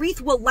your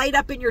wreath will light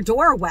up in your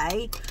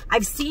doorway.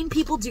 I've seen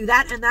people do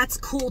that, and that's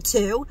cool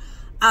too.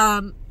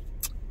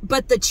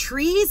 But the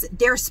trees,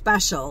 they're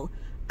special.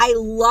 I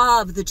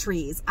love the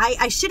trees.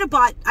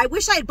 I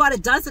wish I had bought a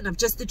dozen of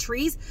just the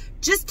trees,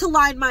 just to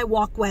line my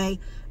walkway.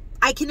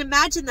 I can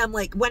imagine them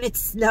like when it's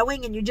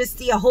snowing and you just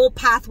see a whole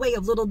pathway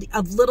of little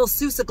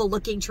Seussical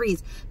looking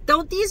trees.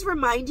 Don't these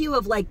remind you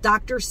of like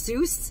Dr.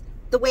 Seuss?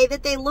 The way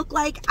that they look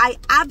like? I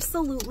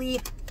absolutely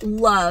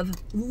love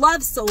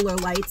solar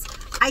lights.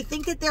 I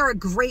think that they're a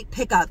great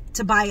pickup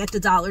to buy at the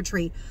Dollar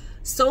Tree.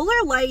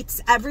 Solar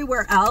lights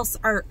everywhere else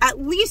are at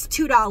least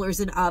 $2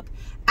 and up,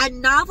 And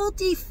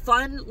novelty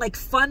fun, like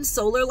fun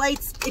solar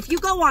lights, if you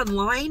go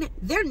online,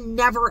 they're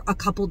never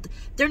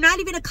they're not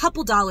even a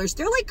couple dollars.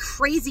 They're like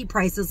crazy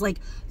prices, like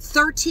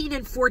 $13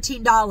 and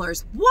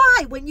 $14.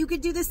 Why? When you could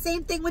do the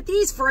same thing with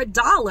these for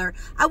 $1.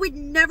 I would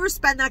never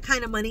spend that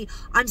kind of money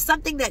on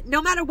something that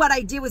no matter what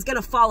I do is going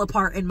to fall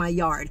apart in my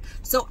yard.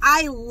 So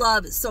I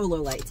love solar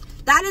lights.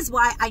 That is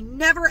why I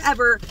never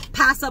ever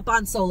pass up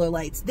on solar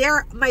lights.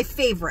 They're my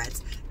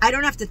favorites. I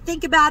don't have to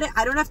think about it.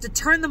 I don't have to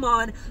turn them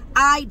on.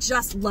 I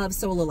just love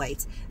solar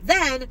lights.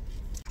 Then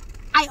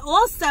I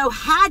also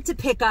had to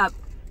pick up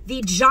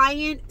the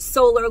giant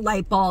solar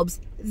light bulbs.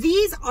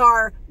 These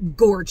are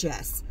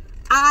gorgeous.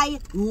 I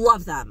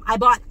love them. I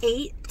bought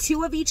 8,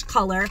 2 of each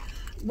color.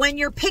 When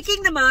you're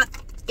picking them up,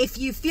 if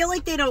you feel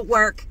like they don't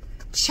work,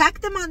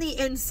 check them on the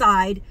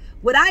inside.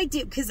 What I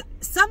do, because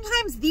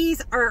sometimes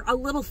these are a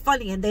little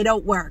funny and they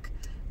don't work.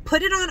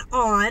 Put it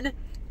on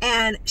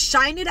and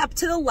shine it up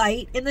to the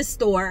light in the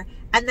store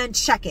and then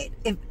check it.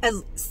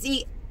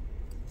 See,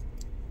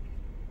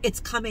 it's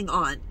coming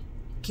on.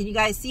 Can you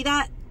guys see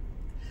that?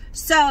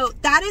 So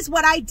that is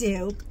what I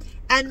do.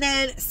 And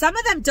then some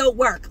of them don't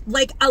work.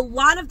 Like a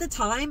lot of the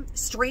time,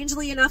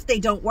 strangely enough, they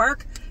don't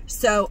work.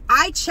 So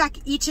I check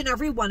each and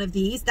every one of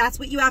these. That's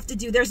what you have to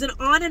do. There's an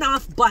on and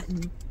off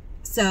button.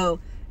 So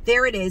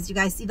there it is. You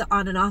guys see the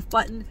on and off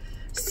button?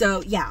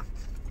 So yeah,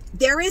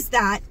 there is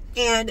that.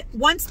 And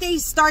once they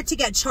start to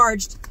get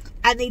charged,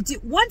 and they do,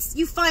 once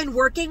you find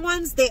working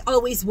ones, they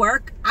always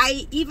work.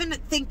 I even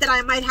think that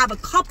I might have a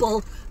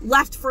couple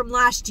left from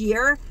last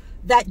year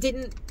that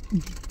didn't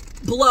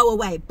blow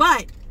away.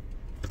 But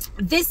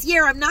this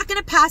year, I'm not going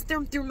to pass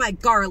them through my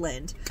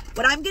garland.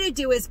 What I'm going to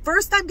do is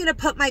first I'm going to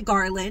put my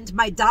garland,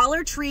 my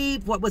Dollar Tree,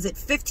 what was it,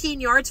 15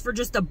 yards for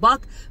just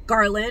 $1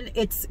 garland.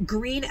 It's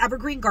green,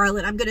 evergreen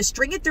garland. I'm going to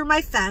string it through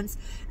my fence.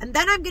 And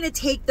then I'm going to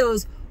take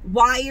those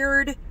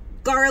wired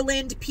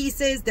garland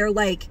pieces. They're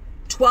like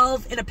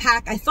 12 in a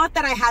pack. I thought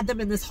that I had them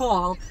in this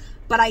haul,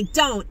 but I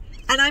don't.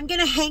 And I'm going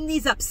to hang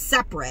these up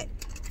separate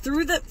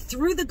through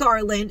the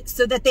garland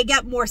so that they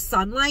get more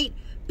sunlight.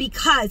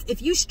 Because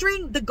if you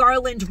string the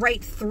garland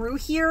right through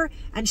here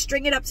and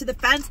string it up to the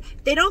fence,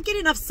 they don't get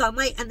enough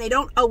sunlight and they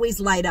don't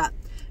always light up.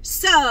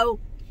 So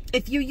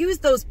if you use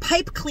those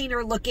pipe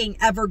cleaner looking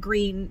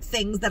evergreen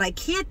things that I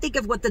can't think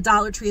of what the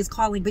Dollar Tree is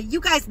calling, but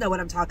you guys know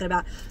what I'm talking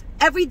about.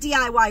 Every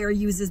DIYer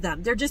uses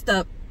them. They're just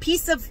a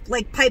piece of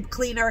like pipe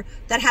cleaner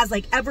that has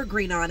like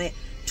evergreen on it.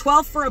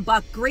 12 for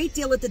 $1, great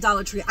deal at the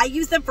Dollar Tree. I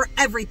use them for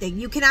everything.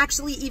 You can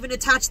actually even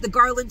attach the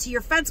garland to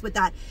your fence with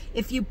that.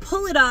 If you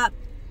pull it up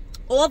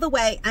all the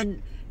way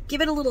and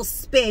give it a little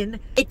spin,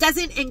 it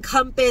doesn't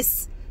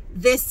encompass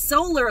this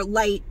solar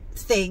light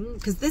thing,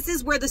 because this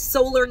is where the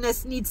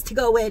solarness needs to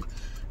go in.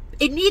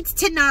 It needs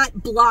to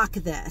not block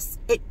this.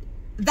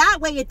 That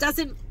way it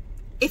doesn't,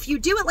 if you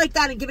do it like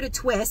that and give it a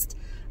twist,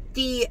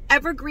 the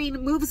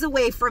evergreen moves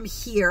away from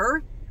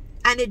here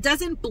and it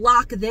doesn't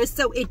block this,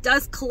 so it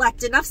does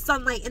collect enough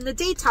sunlight in the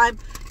daytime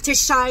to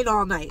shine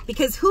all night.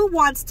 Because who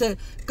wants to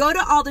go to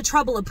all the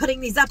trouble of putting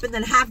these up and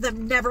then have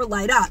them never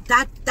light up?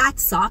 That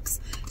sucks.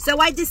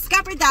 So I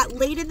discovered that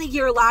late in the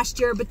year last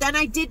year, but then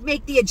I did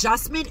make the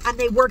adjustment and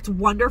they worked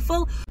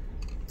wonderful.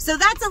 So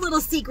that's a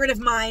little secret of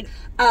mine.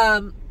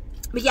 But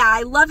yeah,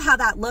 I love how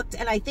that looked,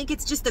 and I think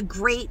it's just a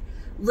great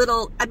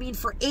little, I mean,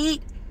 for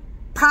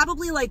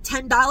probably like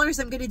 $10,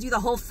 I'm going to do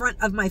the whole front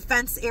of my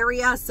fence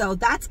area. So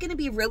that's going to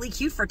be really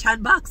cute for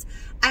 $10.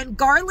 And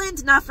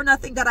garland, not for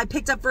nothing, that I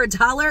picked up for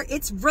 $1.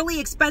 It's really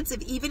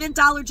expensive. Even in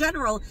Dollar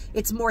General,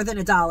 it's more than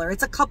 $1.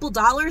 It's a couple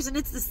dollars and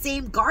it's the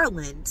same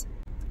garland.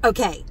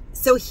 Okay,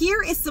 so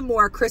here is some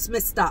more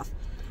Christmas stuff.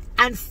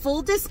 And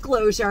full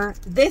disclosure,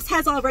 this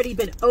has already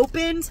been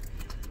opened.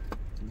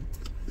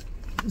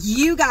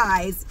 You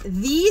guys,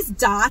 these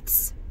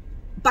dots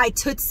by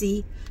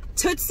Tootsie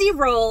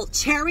Roll,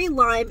 cherry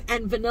lime,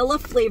 and vanilla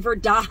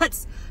flavored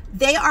dots,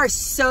 they are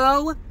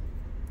so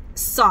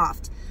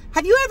soft.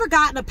 Have you ever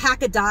gotten a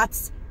pack of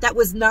dots that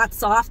was not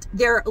soft?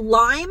 They're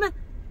lime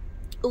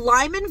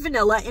and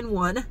vanilla in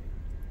one,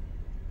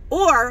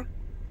 or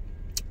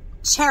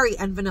cherry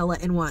and vanilla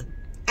in one.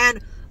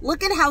 And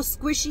look at how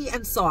squishy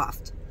and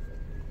soft.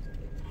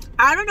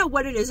 I don't know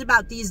what it is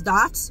about these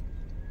dots.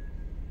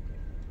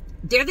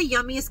 They're the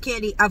yummiest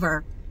candy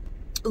ever.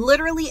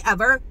 Literally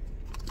ever.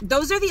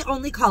 Those are the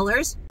only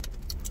colors.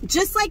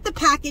 Just like the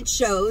package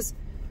shows,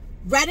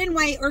 red and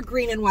white or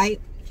green and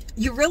white.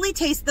 You really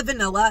taste the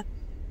vanilla.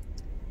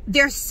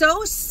 They're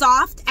so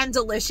soft and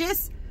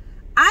delicious.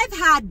 I've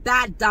had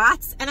bad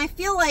dots, and I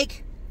feel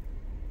like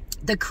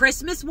the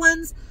Christmas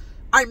ones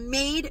are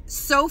made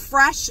so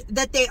fresh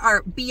that they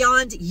are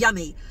beyond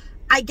yummy.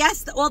 I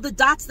guess all the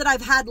dots that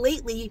I've had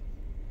lately,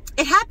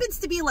 it happens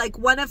to be like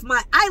one of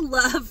my, I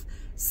love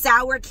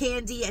sour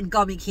candy and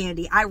gummy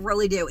candy. I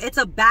really do. It's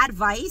a bad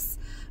vice,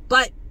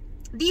 but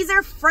these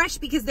are fresh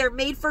because they're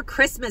made for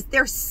Christmas.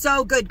 They're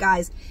so good,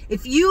 guys.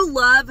 If you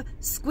love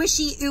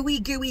squishy,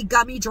 ooey gooey,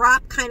 gummy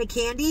drop kind of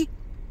candy,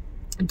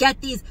 get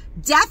these.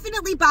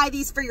 Definitely buy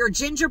these for your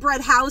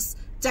gingerbread house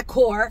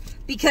decor,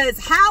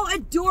 because how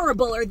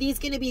adorable are these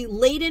going to be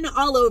laden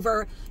all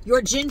over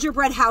your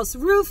gingerbread house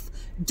roof,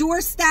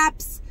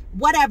 doorsteps,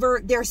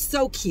 whatever. They're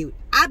so cute.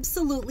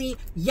 Absolutely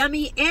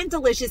yummy and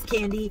delicious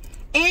candy,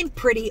 and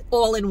pretty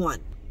all in one.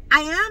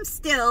 I am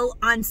still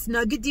on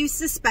Snuggadoo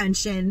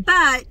suspension,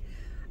 but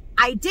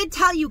I did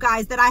tell you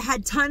guys that I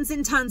had tons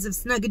and tons of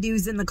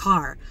Snuggadoos in the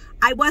car.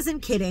 I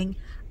wasn't kidding.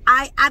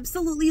 I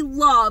absolutely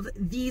love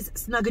these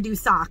Snuggadoo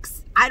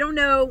socks. I don't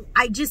know,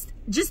 I just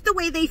the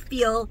way they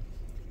feel.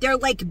 They're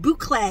like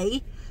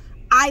boucle.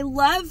 I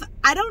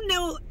don't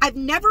know, I've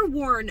never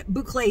worn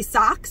boucle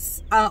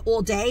socks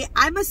all day.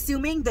 I'm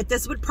assuming that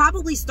this would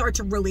probably start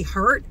to really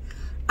hurt.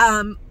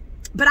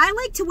 But I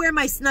like to wear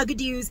my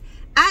Snuggadoos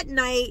at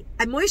night.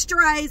 I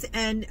moisturize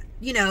and,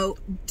 you know,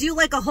 do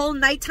like a whole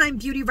nighttime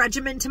beauty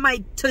regimen to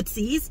my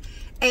tootsies.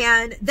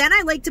 And then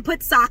I like to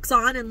put socks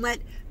on and let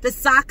the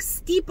socks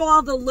steep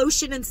all the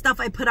lotion and stuff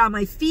I put on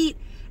my feet.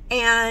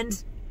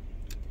 And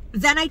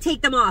then I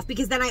take them off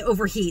because then I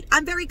overheat.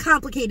 I'm very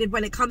complicated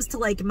when it comes to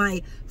like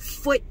my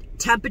foot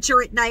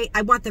temperature at night.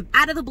 I want them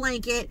out of the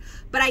blanket,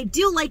 but I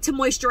do like to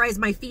moisturize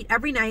my feet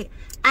every night.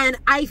 And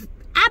I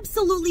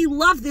absolutely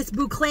love this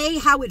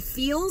boucle, how it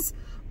feels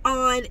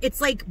on,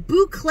 it's like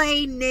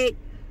boucle knit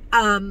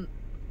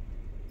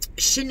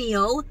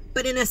chenille,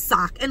 but in a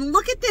sock. And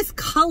look at this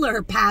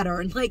color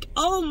pattern. Like,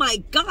 oh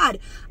my God,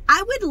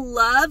 I would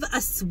love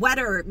a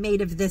sweater made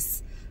of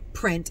this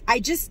print.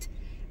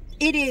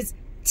 It is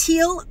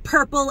teal,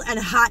 purple, and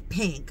hot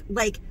pink.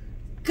 Like,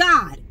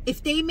 God,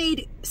 if they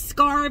made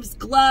scarves,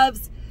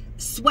 gloves,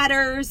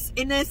 sweaters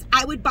in this,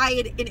 I would buy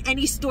it in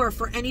any store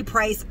for any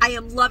price. I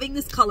am loving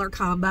this color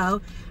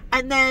combo.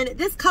 And then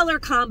this color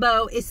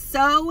combo is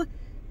so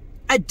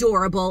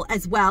adorable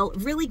as well,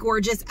 really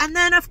gorgeous. And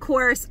then of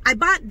course I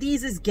bought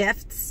these as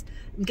gifts.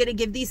 I'm gonna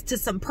give these to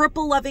some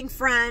purple loving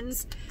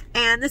friends,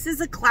 and this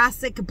is a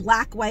classic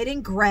black, white,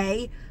 and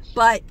gray,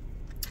 but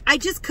I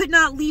just could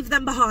not leave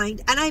them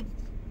behind. And I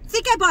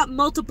think I bought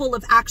multiple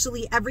of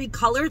actually every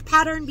color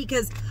pattern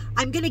because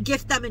I'm gonna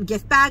gift them in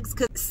gift bags,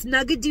 because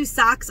Snuggadoo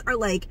socks are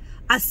like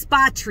a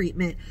spa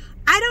treatment.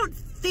 I don't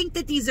think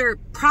that these are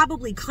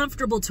probably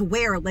comfortable to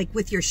wear like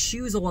with your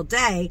shoes all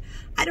day.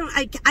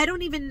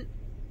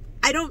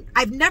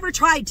 I've never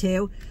tried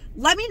to.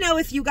 Let me know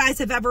if you guys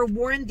have ever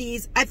worn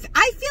these. I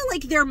feel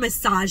like they're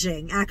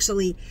massaging,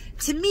 actually.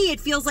 To me,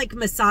 it feels like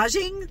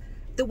massaging,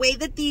 the way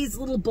that these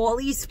little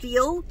ballies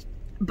feel.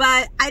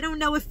 But I don't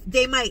know if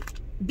they might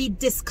be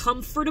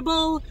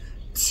discomfortable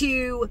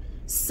to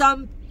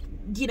some,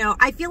 you know,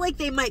 I feel like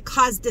they might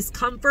cause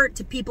discomfort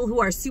to people who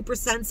are super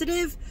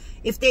sensitive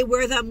if they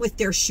wear them with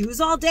their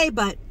shoes all day.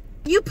 But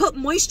you put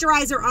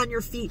moisturizer on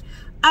your feet.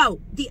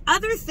 Oh, the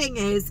other thing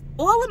is,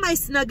 all of my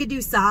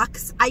Snuggadoo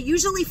socks, I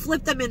usually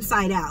flip them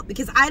inside out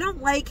because I don't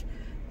like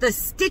the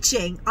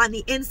stitching on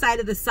the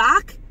inside of the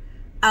sock.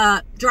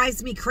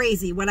 Drives me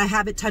crazy when I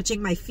have it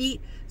touching my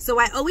feet. So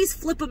I always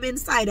flip them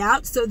inside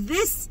out. So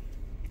this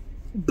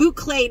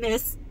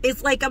boucle-ness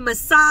is like a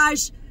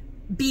massage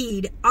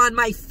bead on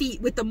my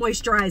feet with the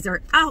moisturizer.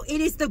 Oh, it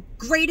is the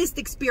greatest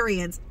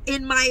experience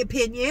in my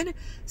opinion.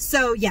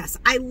 So yes,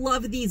 I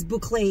love these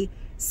boucle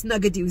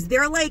Snuggadoos.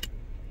 They're like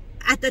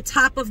at the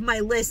top of my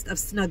list of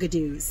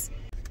Snuggadoos.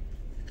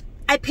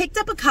 I picked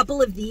up a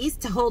couple of these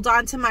to hold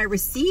on to my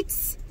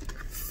receipts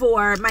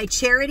for my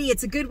charity.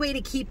 It's a good way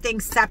to keep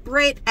things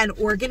separate and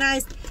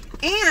organized.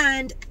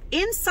 And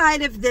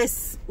inside of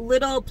this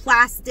little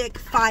plastic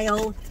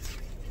file,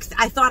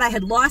 I thought I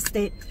had lost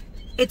it.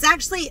 It's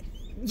actually,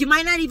 you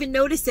might not even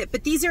notice it,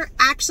 but these are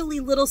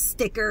actually little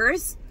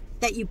stickers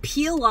that you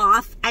peel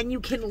off and you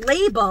can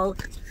label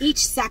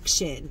each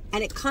section,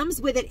 and it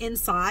comes with it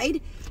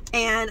inside.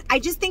 And I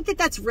just think that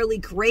that's really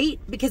great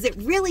because it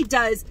really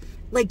does,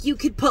 like, you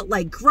could put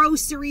like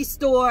grocery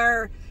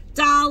store,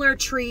 Dollar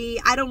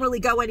Tree. I don't really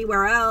go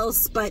anywhere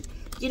else, but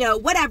you know,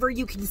 whatever,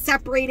 you can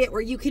separate it,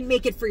 or you can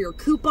make it for your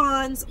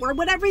coupons or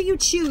whatever you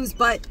choose.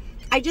 But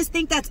I just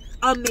think that's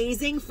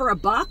amazing for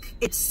 $1.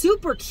 It's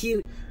super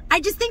cute. I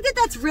just think that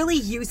that's really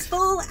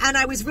useful, and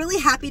I was really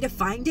happy to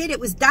find it. It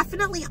was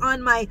definitely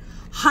on my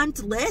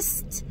hunt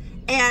list,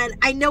 and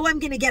I know I'm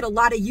gonna get a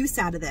lot of use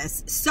out of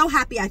this. So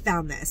happy I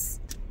found this.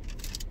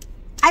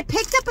 I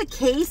picked up a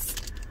case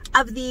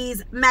of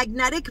these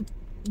magnetic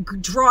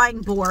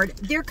drawing board.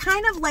 They're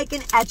kind of like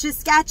an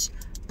Etch-a-Sketch,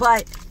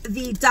 but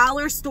the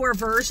dollar store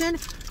version.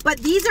 But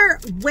these are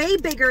way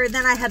bigger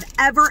than I have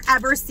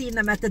ever seen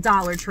them at the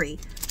Dollar Tree.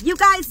 You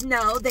guys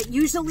know that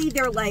usually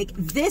they're like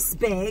this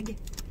big.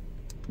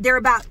 They're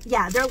about,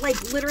 yeah, they're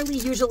like literally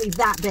usually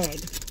that big.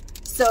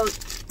 So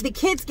the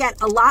kids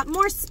get a lot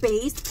more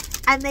space,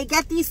 and they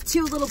get these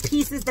two little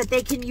pieces that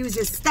they can use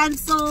as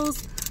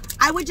stencils.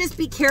 I would just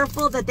be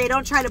careful that they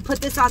don't try to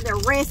put this on their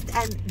wrist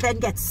and then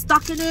get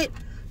stuck in it.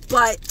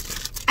 But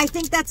I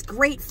think that's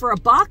great for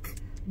 $1.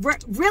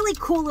 Really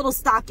cool little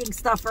stocking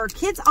stuffer.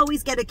 Kids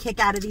always get a kick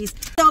out of these.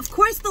 So of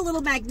course the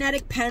little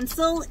magnetic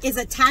pencil is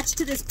attached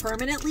to this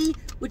permanently,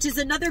 which is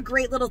another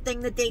great little thing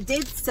that they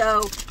did.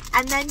 So,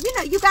 and then, you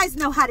know, you guys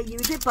know how to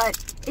use it, but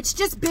it's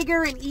just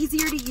bigger and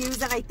easier to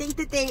use. And I think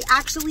that they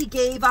actually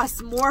gave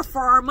us more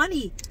for our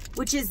money,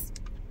 which is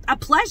a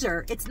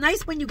pleasure. It's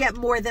nice when you get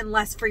more than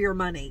less for your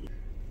money.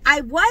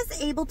 I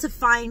was able to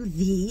find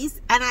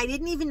these, and I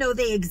didn't even know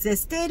they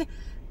existed,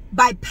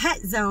 by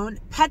Pet Zone.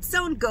 Pet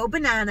Zone Go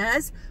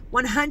Bananas,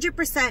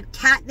 100%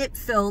 catnip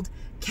filled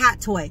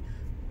cat toy.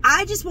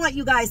 I just want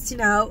you guys to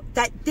know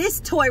that this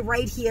toy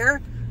right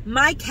here,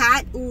 my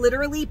cat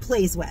literally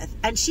plays with,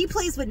 and she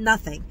plays with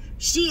nothing.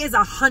 She is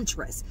a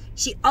huntress.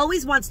 She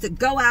always wants to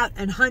go out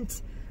and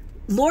hunt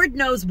Lord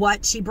knows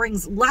what. She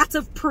brings lots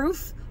of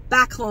proof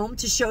back home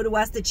to show to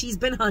us that she's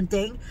been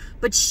hunting,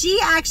 but she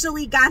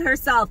actually got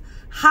herself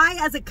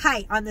high as a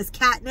kite on this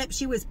catnip.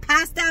 She was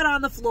passed out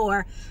on the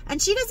floor, and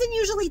she doesn't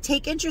usually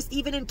take interest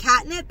even in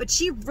catnip, but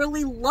she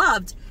really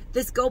loved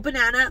this Go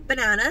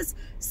Bananas.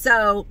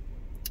 So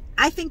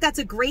I think that's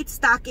a great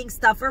stocking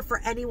stuffer for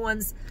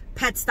anyone's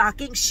pet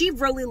stocking. She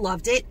really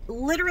loved it,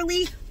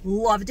 literally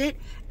loved it.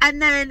 And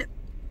then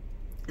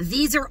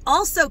these are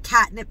also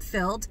catnip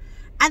filled,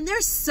 and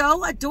they're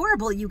so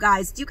adorable, you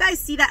guys. Do you guys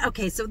see that?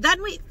 Okay, so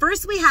then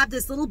first we have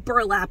this little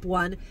burlap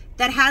one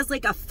that has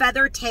like a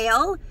feather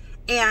tail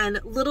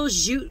and little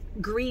jute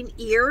green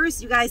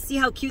ears. You guys see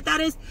how cute that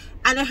is?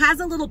 And it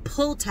has a little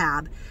pull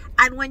tab.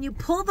 And when you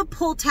pull the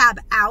pull tab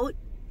out,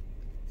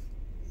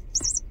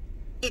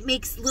 it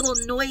makes little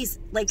noise,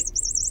 like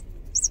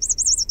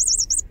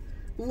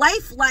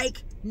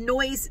lifelike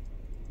noise.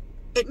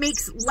 It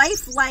makes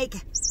lifelike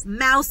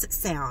mouse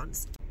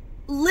sounds.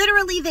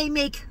 Literally, they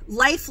make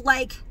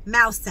lifelike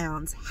mouse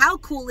sounds. How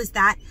cool is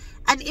that?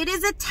 And it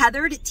is a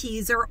tethered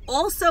teaser,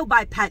 also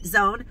by Pet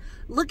Zone.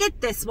 Look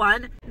at this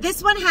one.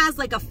 This one has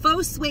like a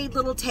faux suede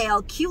little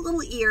tail, cute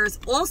little ears,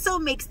 also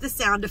makes the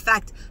sound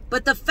effect,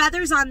 but the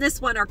feathers on this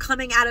one are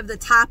coming out of the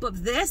top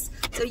of this,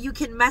 so you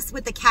can mess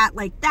with the cat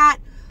like that.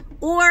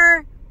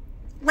 Or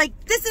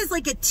like, this is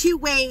like a two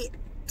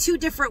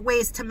different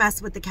ways to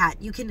mess with the cat.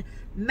 You can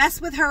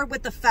mess with her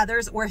with the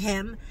feathers, or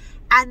him,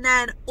 and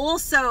then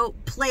also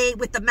play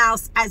with the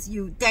mouse as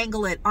you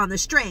dangle it on the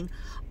string.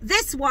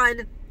 This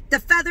one, the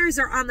feathers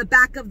are on the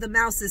back of the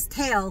mouse's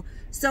tail,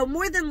 so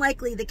more than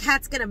likely the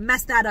cat's gonna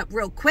mess that up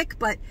real quick.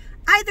 But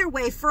either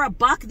way, for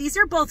 $1, these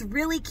are both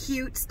really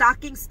cute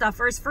stocking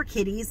stuffers for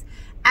kitties.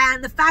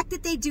 And the fact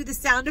that they do the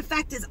sound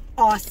effect is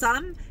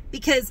awesome,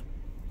 because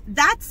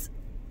that's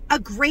a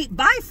great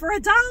buy for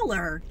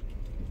 $1.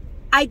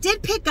 I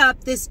did pick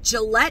up this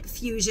Gillette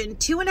Fusion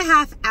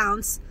 2.5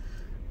 ounce.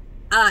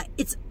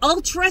 It's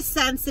ultra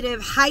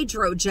sensitive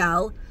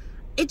hydrogel.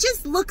 It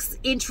just looks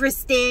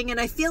interesting, and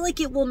I feel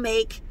like it will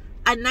make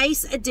a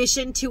nice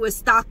addition to a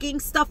stocking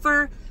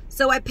stuffer.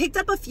 So I picked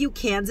up a few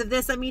cans of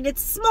this. I mean,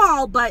 it's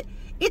small, but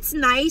it's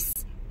nice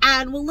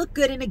and will look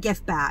good in a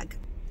gift bag.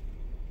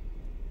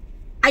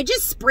 I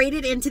just sprayed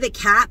it into the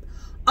cap.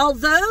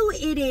 Although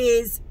it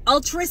is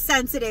ultra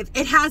sensitive,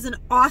 it has an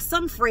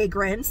awesome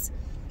fragrance.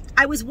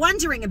 I was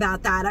wondering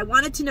about that. I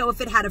wanted to know if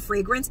it had a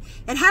fragrance.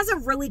 It has a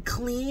really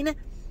clean,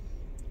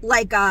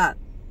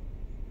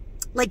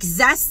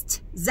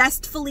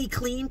 zestfully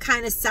clean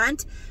kind of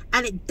scent,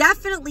 and it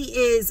definitely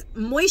is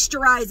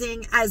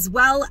moisturizing, as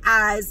well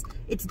as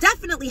it's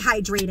definitely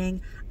hydrating.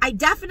 I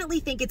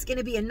definitely think it's going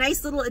to be a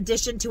nice little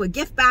addition to a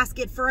gift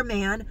basket for a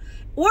man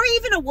or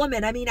even a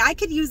woman. I mean, I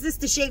could use this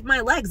to shave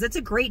my legs. It's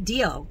a great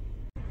deal.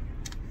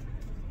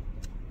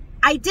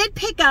 I did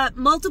pick up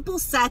multiple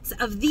sets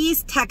of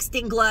these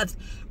texting gloves,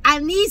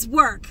 and these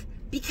work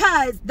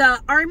because the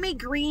army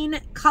green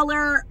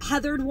color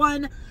heathered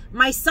one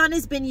my son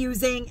has been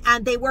using,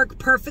 and they work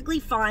perfectly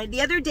fine.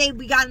 The other day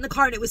we got in the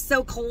car and it was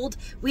so cold,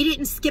 we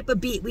didn't skip a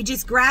beat. We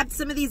just grabbed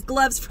some of these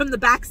gloves from the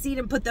back seat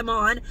and put them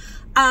on.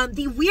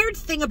 The weird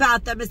thing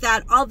about them is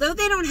that although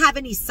they don't have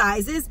any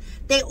sizes,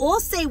 they all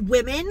say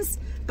women's,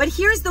 but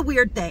here's the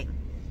weird thing.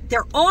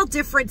 They're all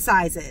different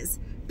sizes,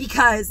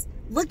 because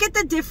look at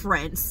the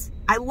difference.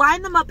 I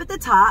lined them up at the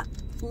top.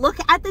 Look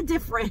at the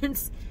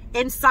difference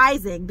in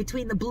sizing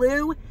between the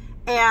blue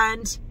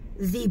and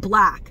the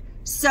black.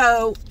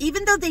 So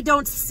even though they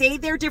don't say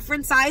they're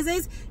different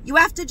sizes, you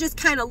have to just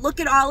kind of look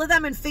at all of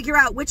them and figure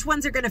out which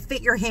ones are going to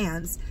fit your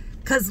hands.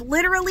 Because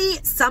literally,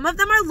 some of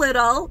them are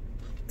little.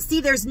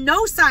 See, there's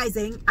no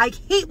sizing. I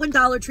hate when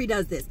Dollar Tree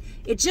does this.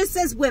 It just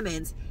says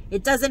women's.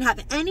 It doesn't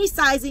have any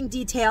sizing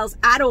details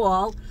at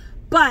all.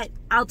 But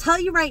I'll tell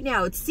you right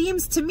now, it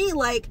seems to me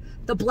like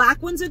the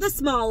black ones are the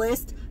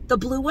smallest, the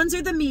blue ones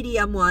are the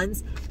medium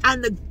ones,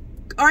 and the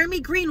army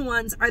green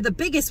ones are the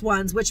biggest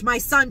ones, which my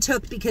son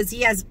took because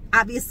he has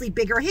obviously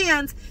bigger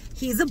hands.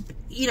 He's a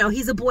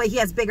boy, he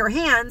has bigger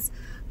hands,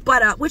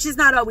 but which is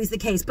not always the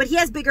case, but he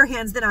has bigger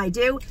hands than I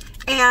do.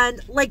 And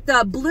like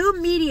the blue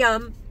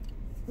medium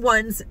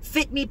ones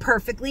fit me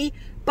perfectly,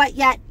 but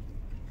yet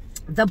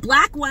the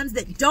black ones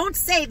that don't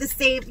say the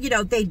same,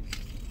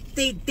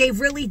 they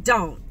really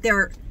don't.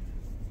 They're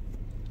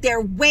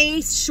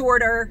way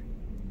shorter.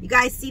 You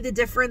guys see the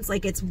difference?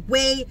 Like, it's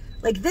way,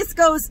 like, this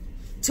goes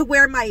to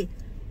where my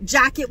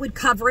jacket would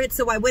cover it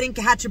so I wouldn't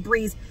catch a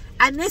breeze.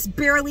 And this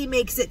barely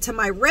makes it to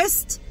my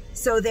wrist.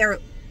 So they're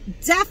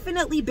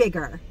definitely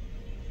bigger.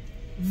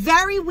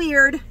 Very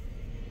weird.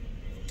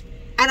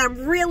 And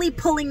I'm really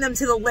pulling them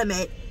to the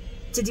limit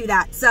to do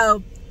that.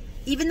 So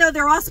even though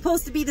they're all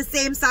supposed to be the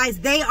same size,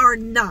 they are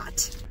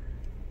not.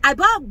 I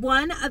bought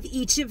one of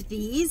each of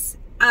these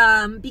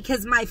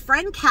because my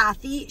friend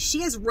Kathy,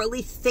 she has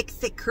really thick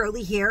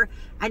curly hair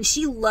and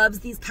she loves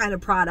these kind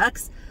of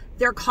products.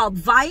 They're called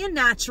Via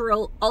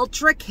Natural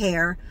Ultra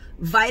Care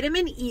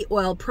Vitamin E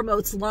Oil.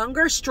 Promotes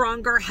longer,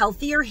 stronger,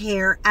 healthier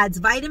hair, adds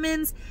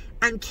vitamins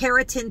and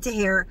keratin to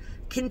hair,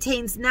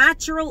 contains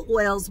natural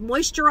oils,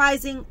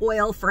 moisturizing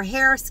oil for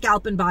hair,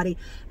 scalp, and body.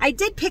 I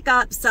did pick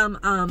up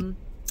some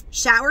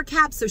shower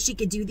caps so she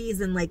could do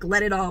these and like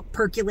let it all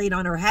percolate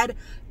on her head,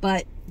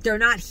 but they're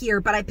not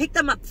here. But I picked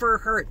them up for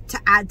her to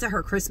add to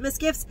her Christmas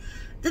gifts.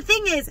 The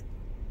thing is,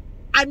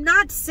 I'm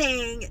not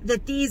saying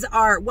that these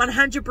are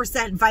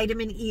 100%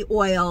 vitamin E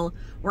oil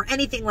or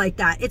anything like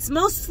that. It's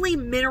mostly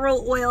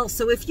mineral oil.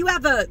 So if you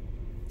have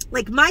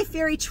like my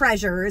Fairy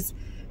Treasures,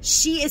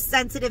 she is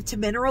sensitive to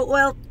mineral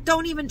oil.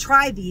 Don't even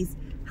try these.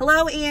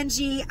 Hello,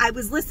 Angie. I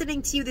was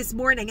listening to you this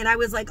morning and I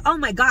was like, oh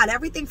my God,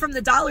 everything from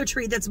the Dollar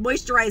Tree that's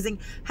moisturizing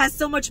has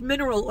so much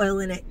mineral oil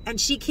in it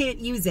and she can't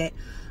use it.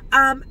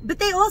 But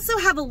they also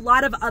have a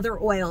lot of other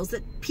oils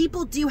that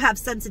people do have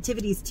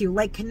sensitivities to,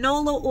 like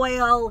canola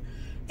oil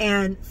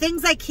and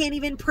things I can't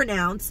even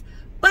pronounce.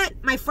 But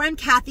my friend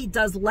Kathy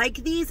does like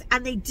these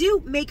and they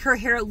do make her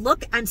hair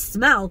look and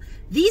smell.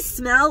 These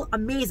smell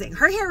amazing.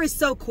 Her hair is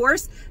so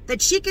coarse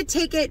that she could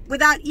take it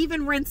without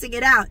even rinsing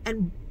it out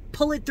and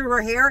pull it through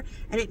her hair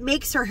and it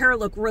makes her hair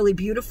look really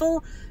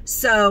beautiful.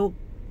 So,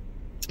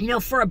 you know,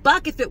 for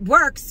 $1, if it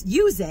works,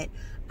 use it.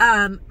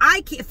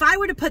 If I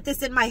were to put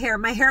this in my hair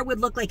would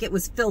look like it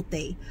was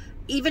filthy.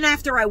 Even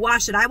after I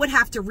wash it, I would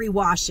have to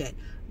rewash it.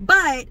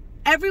 But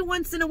every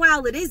once in a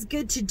while, it is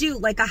good to do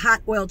like a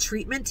hot oil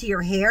treatment to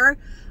your hair.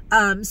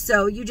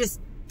 So you just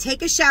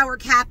take a shower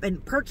cap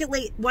and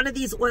percolate one of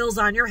these oils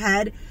on your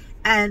head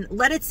and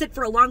let it sit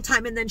for a long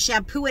time and then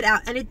shampoo it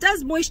out. And it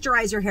does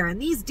moisturize your hair.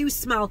 And these do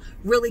smell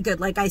really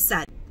good, like I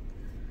said.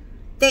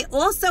 They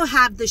also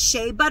have the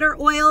shea butter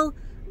oil,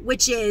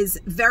 which is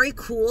very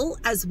cool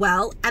as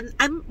well. And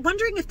I'm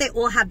wondering if they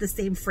all have the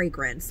same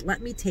fragrance.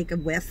 Let me take a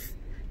whiff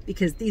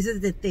because these are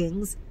the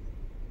things.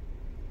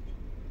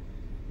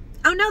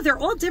 Oh no, they're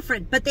all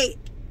different, but they,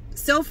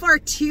 so far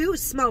 2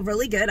 smell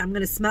really good. I'm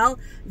going to smell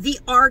the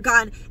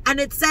argan, and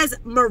it says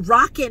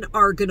Moroccan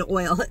argan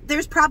oil.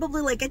 There's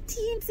probably like a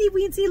teensy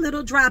weensy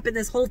little drop in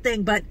this whole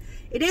thing, but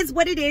it is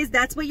what it is.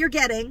 That's what you're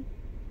getting.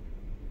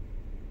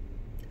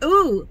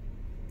 Ooh,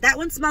 that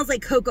one smells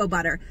like cocoa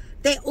butter.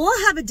 They all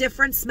have a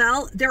different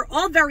smell. They're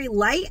all very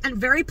light and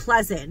very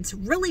pleasant.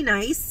 Really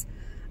nice.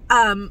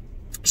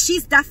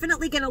 She's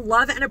definitely going to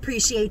love and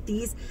appreciate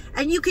these.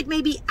 And you could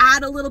maybe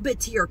add a little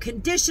bit to your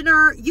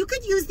conditioner. You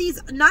could use these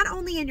not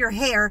only in your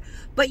hair,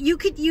 but you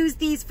could use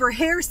these for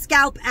hair,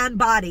 scalp, and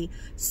body.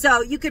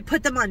 So you could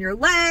put them on your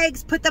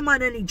legs, put them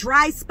on any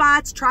dry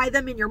spots, try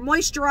them in your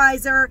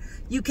moisturizer.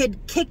 You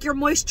could kick your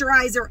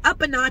moisturizer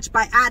up a notch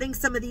by adding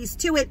some of these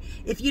to it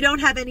if you don't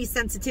have any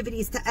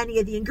sensitivities to any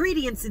of the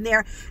ingredients in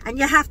there. And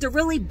you have to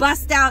really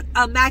bust out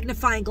a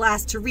magnifying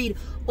glass to read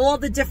all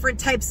the different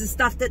types of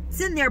stuff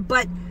that's in there.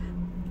 But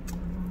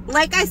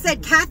like I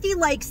said, Kathy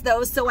likes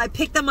those, so I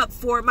picked them up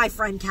for my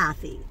friend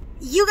Kathy.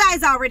 You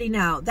guys already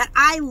know that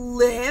I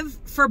live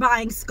for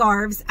buying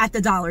scarves at the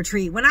Dollar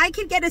Tree. When I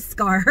could get a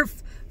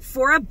scarf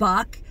for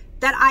 $1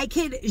 that I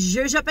could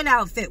zhuzh up an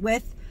outfit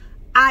with,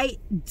 I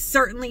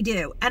certainly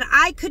do. And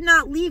I could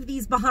not leave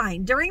these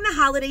behind. During the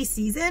holiday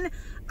season,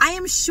 I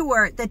am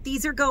sure that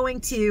these are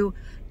going to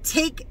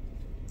take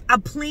a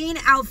plain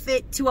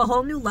outfit to a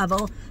whole new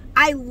level.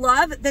 I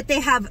love that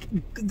they have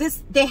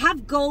this, they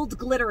have gold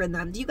glitter in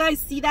them. Do you guys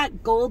see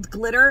that gold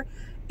glitter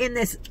in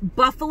this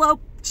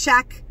buffalo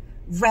check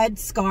red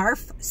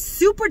scarf?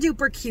 Super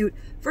duper cute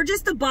for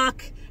just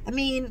 $1. I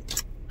mean,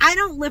 I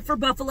don't live for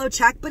buffalo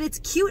check, but it's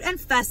cute and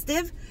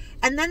festive.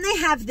 And then they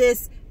have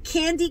this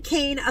candy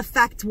cane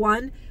effect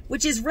one,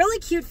 which is really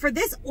cute for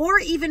this or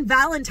even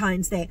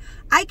Valentine's Day.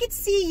 I could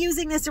see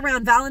using this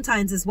around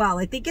Valentine's as well.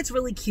 I think it's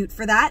really cute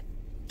for that.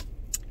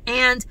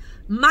 And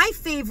my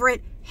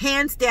favorite,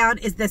 hands down,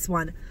 is this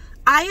one.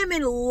 I am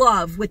in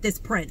love with this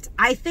print.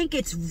 I think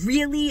it's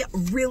really,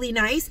 really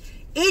nice.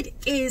 It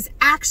is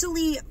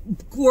actually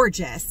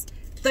gorgeous.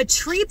 The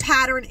tree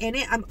pattern in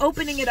it, I'm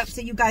opening it up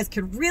so you guys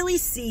can really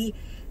see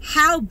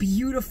how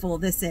beautiful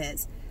this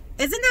is.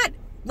 Isn't that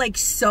like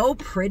so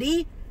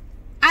pretty?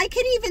 I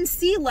could even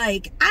see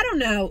like, I don't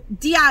know,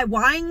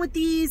 DIYing with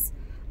these.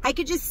 I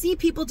could just see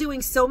people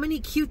doing so many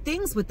cute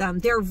things with them.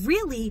 They're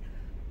really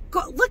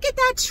look at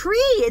that tree.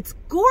 It's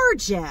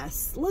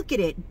gorgeous. Look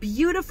at it.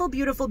 Beautiful,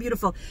 beautiful,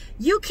 beautiful.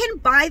 You can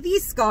buy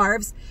these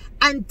scarves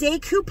and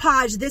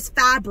decoupage this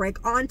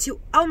fabric onto,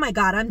 oh my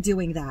God, I'm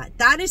doing that.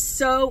 That is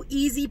so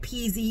easy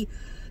peasy.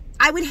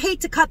 I would hate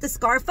to cut the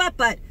scarf up,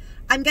 but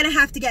I'm going to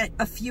have to get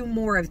a few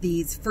more of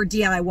these for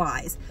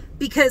DIYs.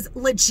 because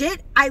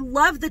legit, I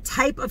love the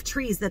type of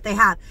trees that they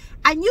have.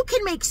 And you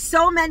can make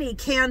so many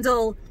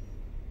candle,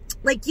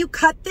 like you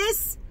cut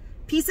this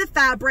piece of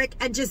fabric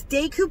and just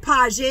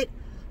decoupage it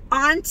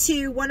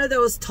onto one of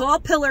those tall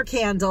pillar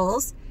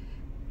candles.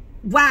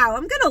 Wow,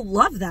 I'm gonna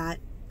love that.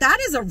 That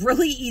is a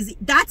really easy,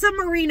 that's a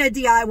Marina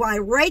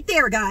DIY right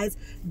there, guys.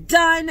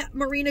 Done,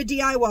 Marina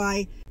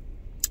DIY.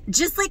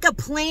 Just like a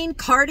plain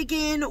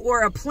cardigan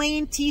or a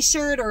plain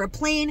t-shirt or a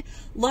plain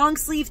long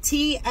sleeve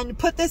tee, and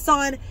put this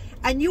on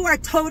and you are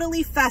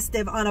totally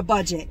festive on a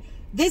budget.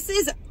 This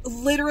is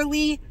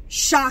literally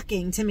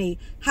shocking to me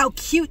how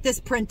cute this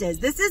print is.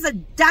 This is a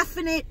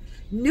definite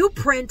new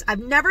print.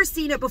 I've never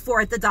seen it before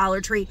at the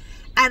Dollar Tree,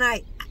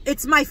 and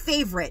it's my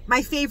favorite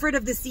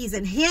of the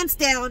season, hands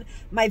down.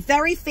 My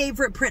very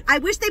favorite print. I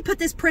wish they put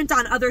this print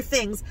on other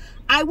things.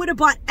 I would have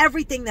bought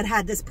everything that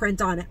had this print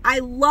on it. I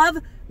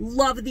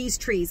love these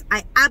trees.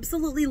 I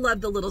absolutely love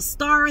the little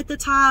star at the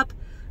top.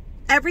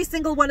 Every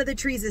single one of the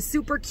trees is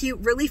super cute,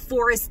 really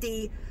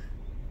foresty.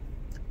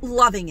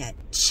 Loving it.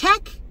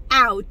 Check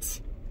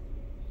out,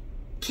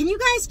 can you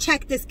guys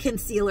check this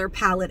concealer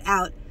palette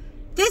out?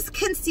 This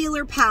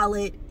concealer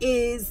palette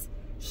is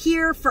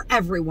here for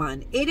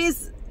everyone. It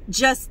is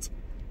just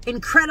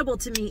incredible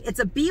to me. It's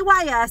a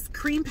BYS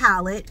cream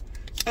palette,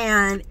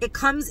 and it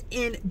comes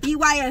in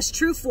BYS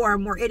True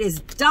Form, where it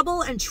is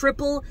double and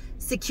triple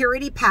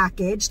security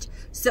packaged.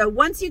 So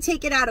once you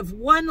take it out of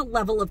one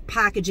level of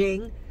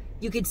packaging,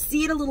 you can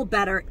see it a little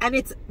better, and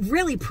it's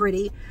really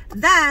pretty.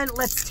 Then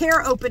let's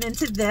tear open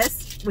into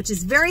this, which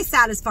is very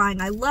satisfying.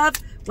 I love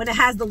when it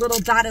has the little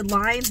dotted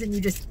lines and you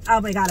just,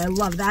 oh my God, I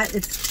love that.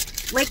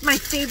 It's like my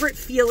favorite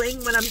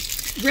feeling when I'm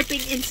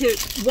ripping into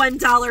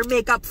 $1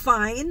 makeup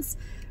finds.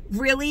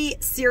 Really,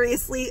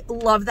 seriously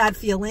love that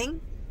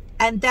feeling.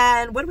 And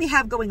then what do we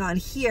have going on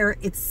here?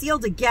 It's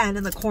sealed again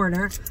in the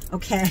corner.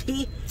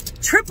 Okay,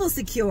 triple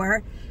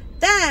secure.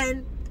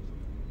 Then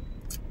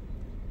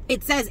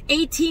it says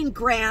 18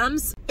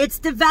 grams. It's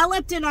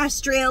developed in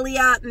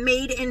Australia,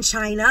 made in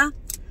China.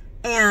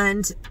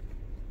 And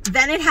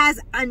then it has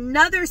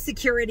another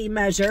security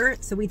measure.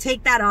 So we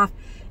take that off.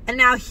 And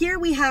now here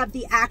we have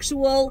the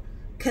actual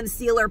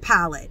concealer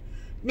palette.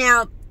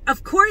 Now,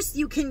 of course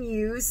you can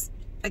use,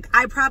 like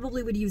I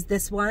probably would use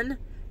this one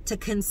to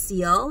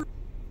conceal.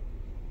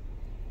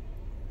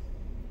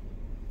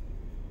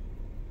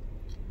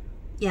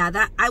 Yeah,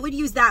 that I would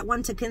use that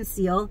one to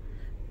conceal.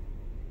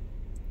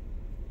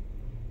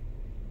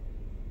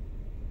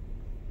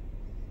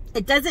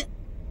 It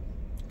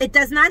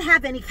does not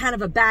have any kind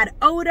of a bad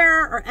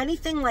odor or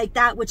anything like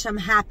that, which I'm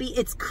happy.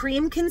 It's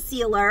cream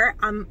concealer.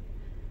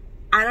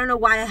 I don't know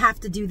why I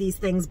have to do these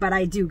things, but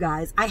I do,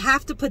 guys. I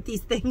have to put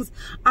these things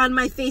on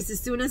my face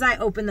as soon as I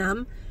open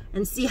them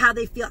and see how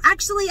they feel.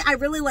 Actually, I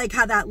really like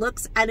how that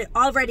looks, and it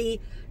already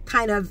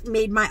kind of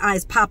made my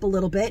eyes pop a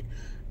little bit.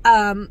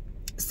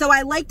 So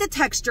I like the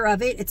texture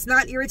of it. It's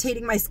not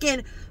irritating my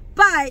skin,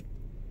 but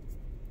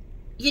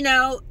you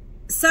know,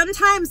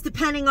 sometimes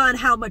depending on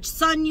how much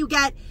sun you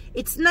get,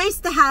 it's nice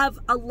to have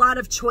a lot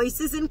of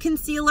choices in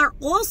concealer.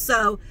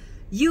 Also,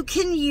 you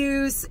can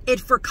use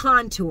it for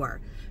contour.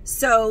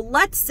 So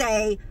let's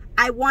say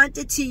I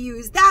wanted to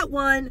use that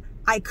one,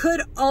 I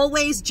could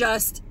always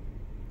just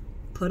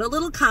put a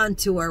little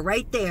contour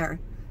right there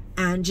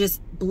and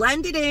just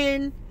blend it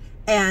in.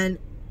 And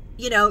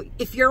you know,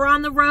 if you're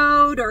on the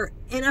road or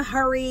in a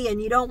hurry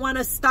and you don't want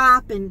to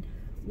stop and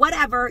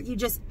whatever, you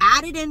just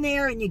add it in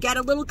there and you get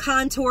a little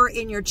contour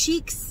in your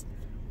cheeks.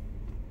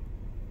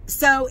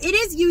 So it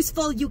is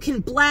useful. You can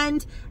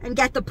blend and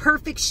get the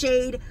perfect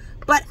shade,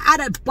 but at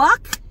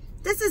 $1,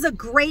 this is a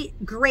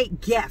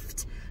great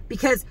gift,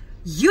 because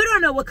you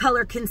don't know what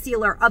color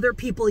concealer other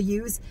people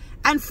use.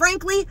 And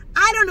frankly,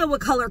 I don't know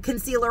what color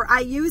concealer I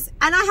use,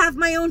 and I have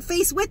my own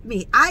face with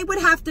me. I would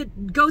have to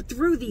go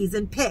through these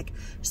and pick.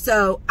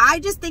 So I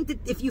just think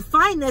that if you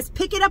find this,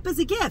 pick it up as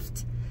a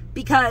gift,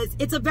 because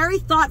it's a very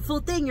thoughtful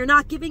thing. You're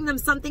not giving them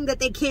something that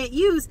they can't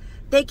use.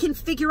 They can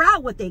figure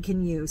out what they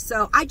can use.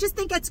 So I just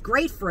think it's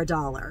great for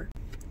 $1.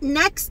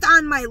 Next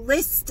on my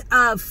list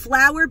of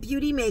flower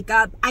beauty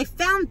makeup, I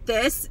found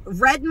this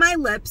Red My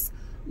Lips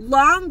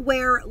Long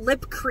Wear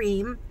Lip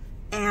Cream,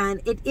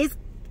 and it is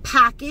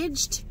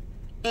packaged,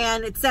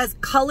 and it says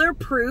color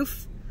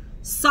proof,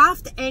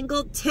 soft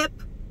angled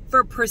tip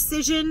for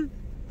precision.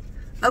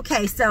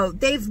 Okay, so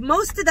they've,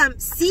 most of them,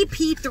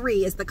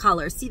 CP3 is the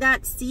color. See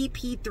that?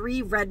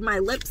 CP3 Red My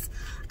Lips.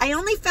 I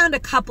only found a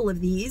couple of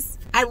these.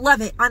 I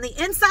love it. On the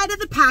inside of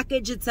the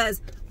package, it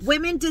says,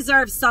 women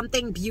deserve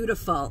something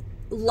beautiful.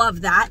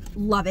 Love that.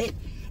 Love it.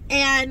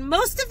 And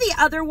most of the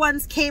other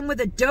ones came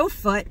with a doe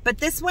foot, but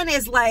this one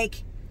is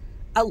like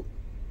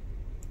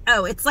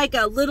it's like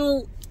a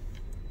little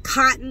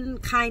cotton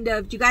kind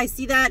of, do you guys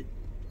see that?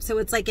 So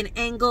it's like an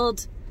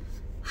angled,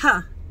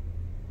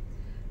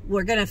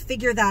 we're gonna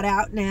figure that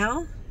out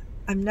now.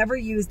 I've never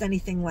used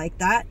anything like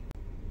that.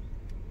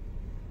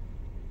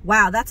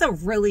 Wow, that's a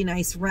really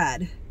nice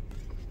red.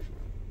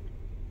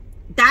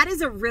 That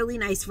is a really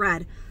nice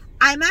red.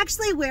 I'm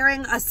actually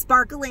wearing a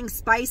Sparkling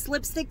Spice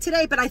lipstick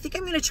today, but I think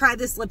I'm gonna try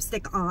this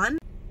lipstick on.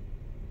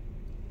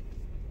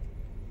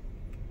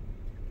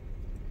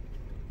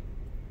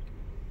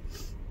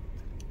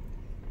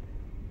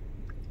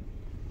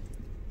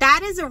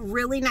 that is a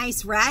really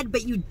nice red,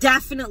 but you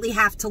definitely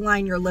have to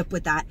line your lip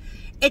with that.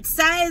 It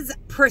says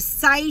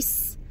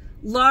precise,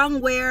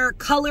 long wear,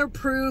 color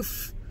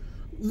proof,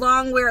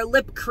 long wear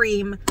lip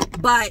cream,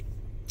 but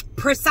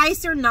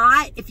precise or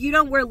not, if you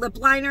don't wear lip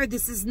liner,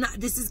 this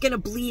is gonna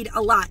bleed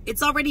a lot.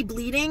 It's already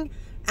bleeding,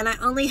 and I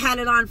only had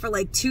it on for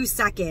like 2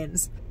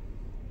 seconds.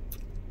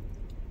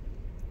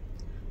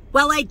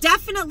 Well, I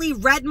definitely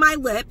read my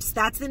lips.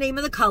 That's the name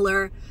of the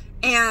color,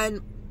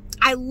 and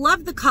I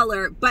love the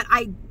color, but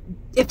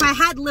if I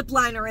had lip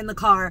liner in the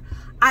car,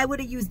 I would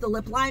have used the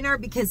lip liner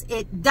because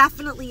it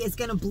definitely is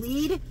gonna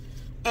bleed,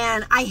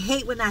 and I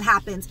hate when that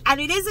happens.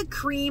 And it is a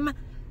cream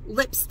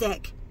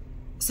lipstick,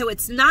 so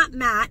it's not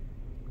matte,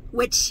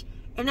 which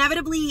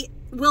inevitably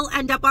will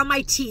end up on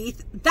my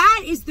teeth.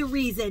 That is the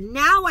reason.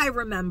 Now I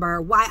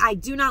remember why I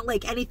do not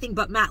like anything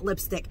but matte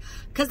lipstick,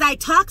 because I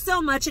talk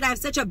so much and I have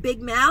such a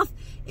big mouth.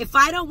 If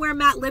I don't wear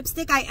matte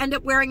lipstick, I end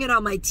up wearing it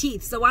on my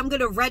teeth. So I'm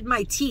gonna red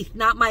my teeth,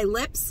 not my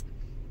lips.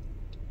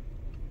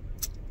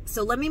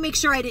 So let me make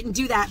sure I didn't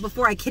do that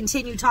before I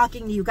continue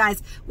talking to you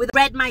guys with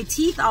red my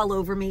teeth all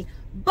over me.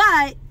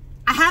 But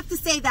I have to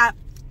say that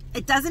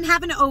it doesn't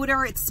have an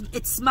odor. It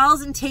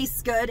smells and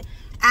tastes good.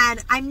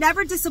 And I'm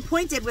never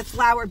disappointed with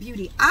Flower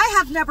Beauty. I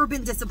have never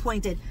been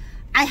disappointed.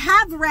 I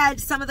have read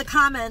some of the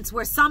comments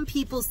where some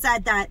people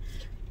said that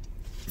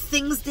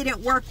things didn't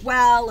work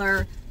well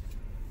or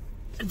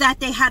that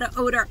they had an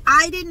odor.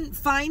 I didn't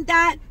find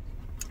that.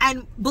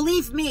 And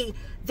believe me,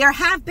 there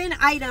have been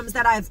items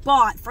that I've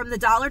bought from the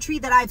Dollar Tree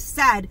that I've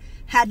said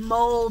had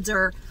mold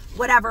or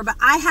whatever, but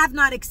I have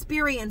not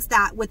experienced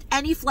that with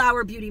any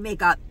Flower Beauty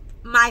makeup.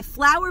 My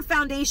Flower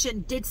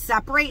foundation did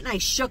separate and I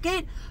shook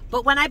it,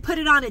 but when I put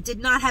it on, it did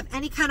not have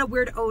any kind of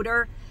weird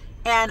odor.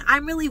 And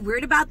I'm really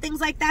weird about things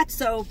like that,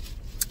 so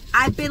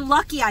I've been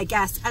lucky, I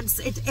guess. And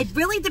it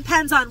really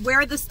depends on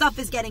where the stuff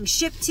is getting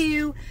shipped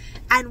to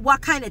and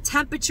what kind of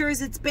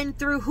temperatures it's been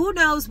through. Who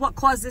knows what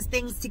causes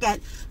things to get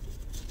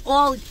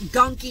all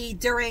gunky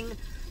during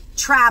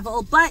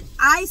travel. But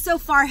I so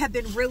far have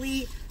been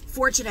really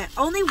fortunate.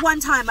 Only one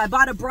time I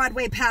bought a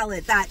Broadway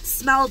palette that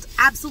smelled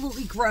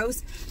absolutely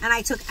gross, and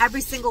I took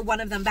every single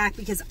one of them back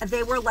because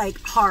they were like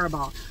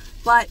horrible.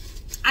 But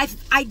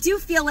I do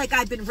feel like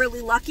I've been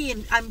really lucky,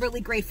 and I'm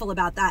really grateful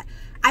about that.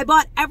 I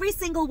bought every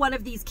single one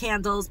of these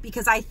candles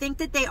because I think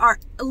that they are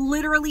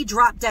literally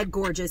drop dead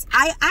gorgeous.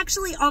 I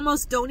actually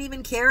almost don't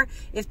even care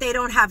if they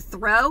don't have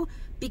throw,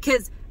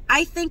 because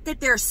I think that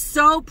they're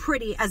so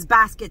pretty as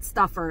basket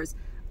stuffers.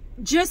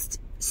 Just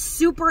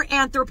super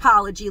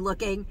Anthropologie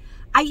looking.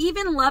 I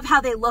even love how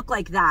they look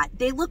like that.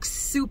 They look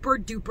super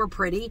duper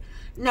pretty.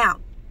 Now,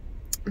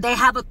 they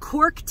have a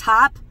cork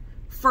top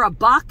for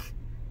 $1.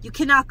 You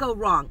cannot go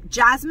wrong.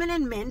 Jasmine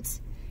and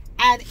mint.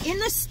 And in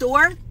the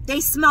store,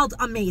 they smelled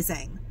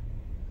amazing.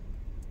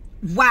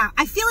 Wow.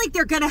 I feel like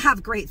they're going to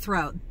have great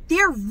throw.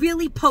 They're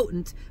really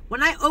potent.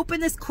 When I open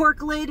this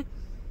cork lid,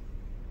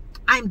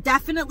 I'm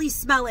definitely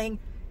smelling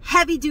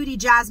heavy duty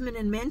jasmine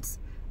and mint.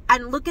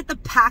 And look at the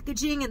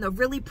packaging and the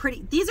really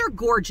pretty. These are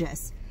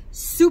gorgeous.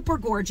 Super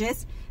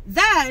gorgeous.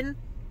 Then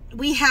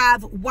we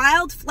have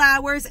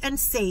wildflowers and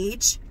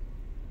sage.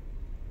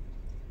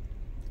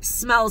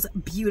 Smells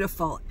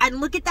beautiful.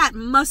 And look at that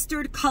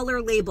mustard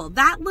color label.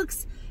 That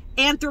looks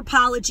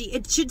Anthropologie.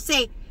 It should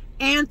say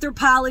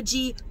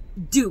Anthropologie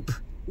dupe.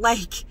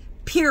 Like,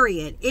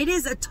 period. It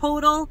is a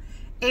total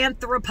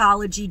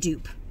Anthropologie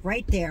dupe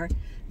right there.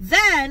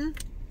 Then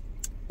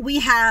we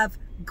have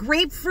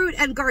grapefruit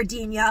and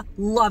gardenia.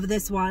 Love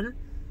this one.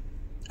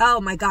 Oh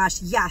my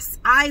gosh, yes.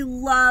 I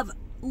love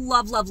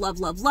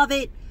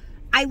it.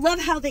 I love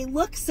how they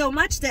look so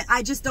much that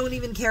I just don't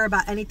even care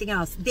about anything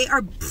else. They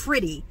are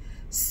pretty,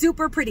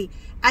 super pretty.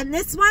 And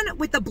this one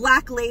with the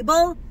black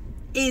label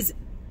is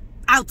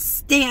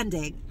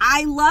outstanding.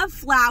 I love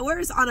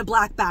flowers on a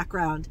black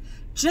background.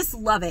 Just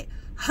love it.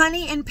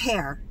 Honey and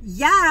pear.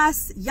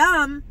 Yes,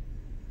 yum.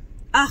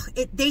 Oh,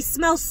 they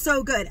smell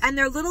so good. And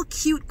their little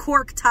cute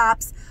cork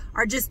tops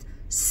are just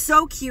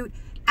so cute.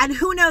 And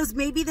who knows,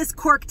 maybe this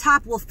cork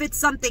top will fit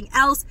something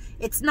else.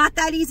 It's not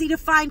that easy to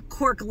find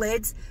cork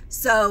lids.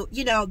 So,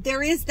 you know,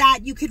 there is that.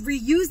 You could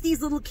reuse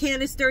these little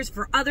canisters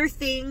for other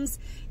things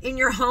in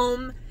your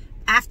home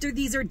after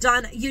these are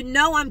done. You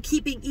know, I'm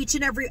keeping each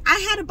and every,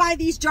 I had to buy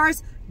these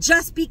jars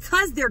just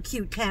because they're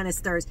cute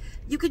canisters.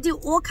 You could do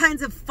all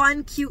kinds of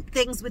fun, cute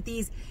things with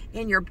these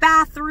in your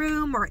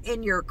bathroom or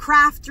in your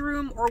craft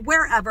room or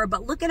wherever.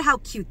 But look at how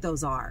cute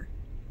those are.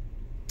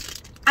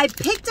 I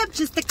picked up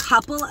just a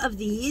couple of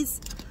these.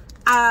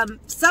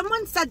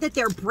 Someone said that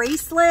they're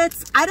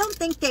bracelets. I don't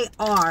think they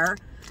are.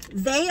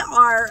 They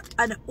are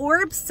an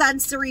Orb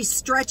Sensory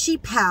Stretchy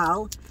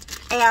Pal,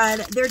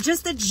 and they're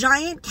just a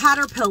giant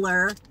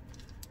caterpillar.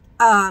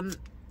 I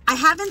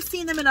haven't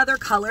seen them in other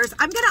colors.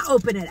 I'm going to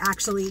open it,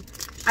 actually.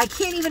 I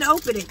can't even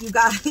open it, you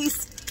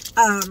guys.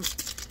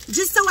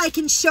 Just so I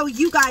can show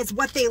you guys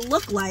what they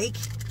look like.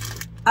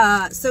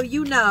 So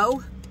you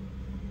know.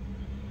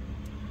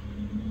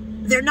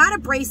 They're not a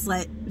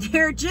bracelet.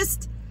 They're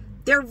just,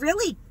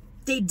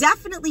 they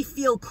definitely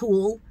feel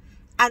cool.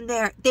 And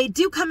they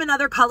do come in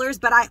other colors,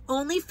 but I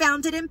only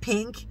found it in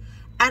pink.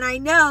 And I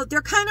know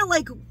they're kind of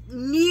like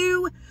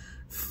new,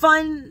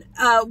 fun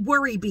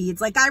worry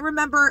beads. Like I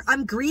remember,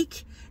 I'm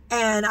Greek,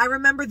 and I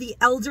remember the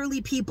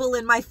elderly people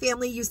in my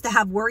family used to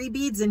have worry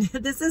beads, and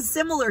this is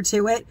similar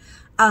to it.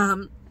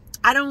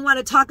 I don't want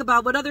to talk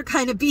about what other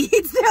kind of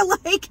beads they're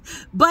like,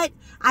 but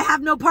I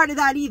have no part of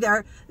that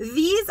either.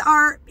 These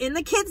are in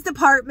the kids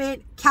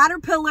department,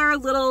 Caterpillar,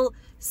 little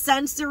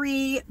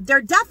sensory.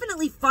 They're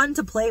definitely fun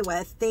to play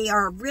with. They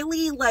are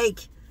really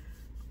like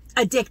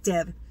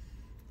addictive.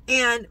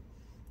 And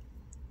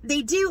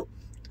they do,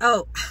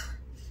 oh,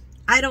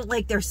 I don't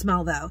like their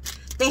smell though.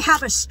 They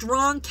have a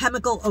strong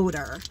chemical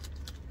odor.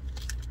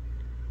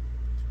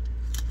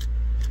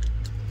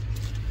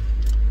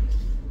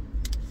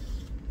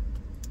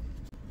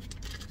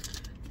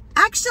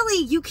 Actually,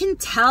 you can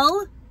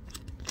tell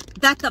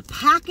that the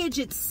package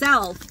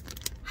itself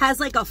has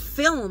like a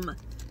film,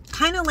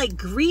 kind of like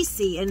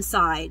greasy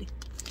inside.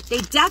 They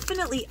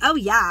definitely, oh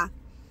yeah,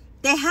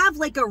 they have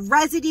like a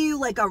residue,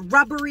 like a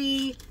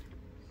rubbery,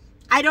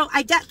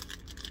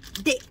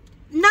 they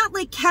not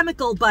like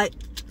chemical, but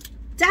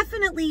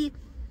definitely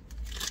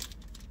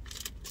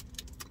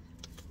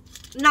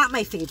not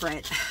my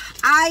favorite.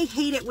 I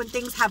hate it when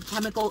things have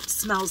chemical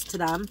smells to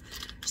them.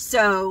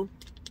 So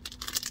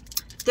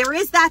there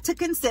is that to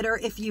consider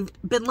if you've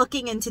been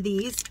looking into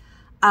these.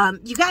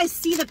 You guys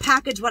see the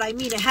package, what I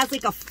mean. It has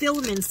like a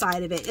film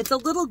inside of it. It's a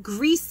little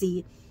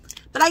greasy,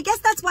 but I guess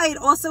that's why it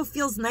also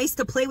feels nice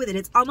to play with it.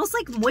 It's almost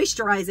like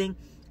moisturizing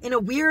in a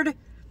weird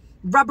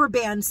rubber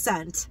band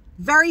scent.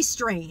 Very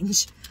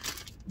strange.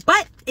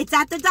 But it's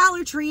at the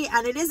Dollar Tree,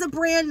 and it is a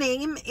brand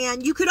name,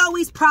 and you could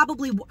always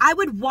probably, I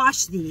would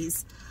wash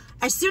these.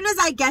 As soon as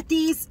I get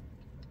these,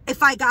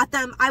 if I got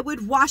them, I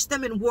would wash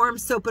them in warm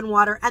soap and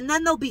water, and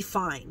then they'll be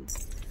fine.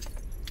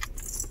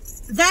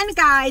 Then,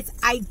 guys,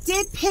 I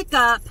did pick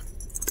up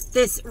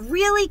this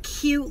really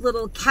cute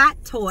little cat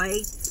toy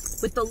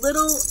with the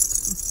little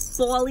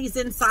ballies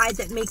inside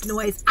that make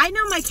noise. I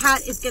know my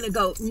cat is going to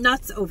go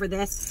nuts over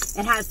this.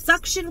 It has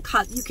suction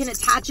cup. You can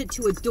attach it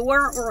to a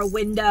door or a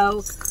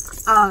window,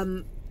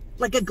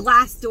 like a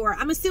glass door.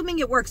 I'm assuming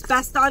it works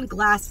best on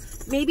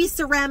glass. Maybe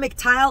ceramic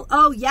tile.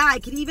 Oh, yeah, I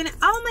can even,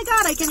 oh my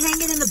God, I can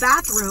hang it in the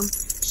bathroom.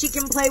 She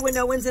can play when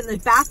no one's in the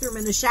bathroom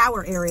in the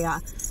shower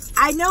area.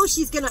 I know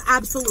she's going to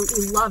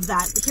absolutely love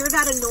that. Hear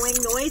that annoying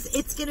noise?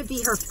 It's going to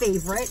be her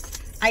favorite.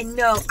 I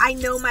know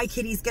my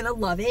kitty's going to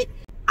love it.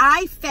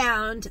 I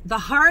found the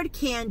Hard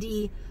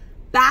Candy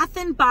Bath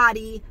and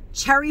Body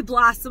Cherry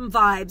Blossom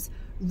Vibes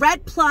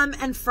Red Plum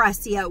and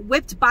Fresia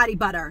Whipped Body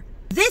Butter.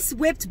 This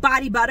whipped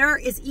body butter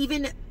is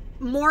even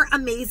more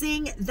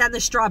amazing than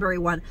the strawberry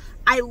one.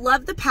 I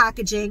love the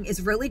packaging. It's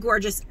really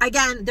gorgeous.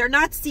 Again, they're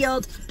not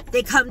sealed.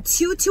 They come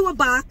two to a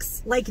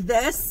box like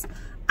this.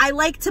 I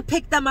like to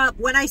pick them up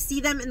when I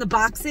see them in the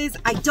boxes.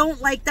 I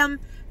don't like them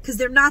because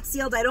they're not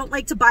sealed. I don't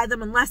like to buy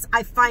them unless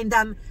I find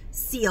them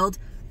sealed.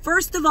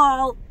 First of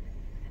all,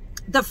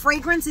 the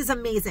fragrance is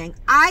amazing.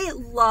 I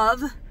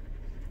love,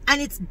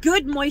 and it's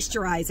good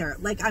moisturizer.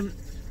 Like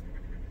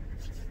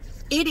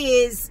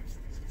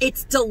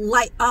it's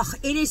delight. Ugh,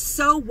 it is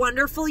so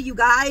wonderful, you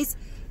guys.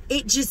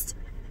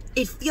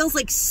 It feels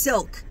like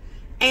silk,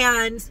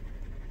 and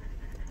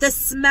the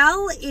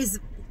smell is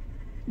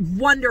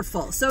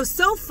wonderful.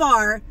 So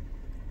far,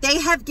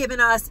 they have given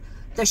us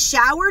the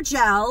shower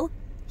gel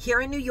here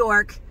in New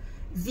York,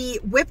 the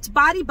whipped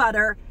body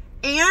butter,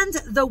 and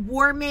the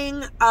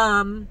warming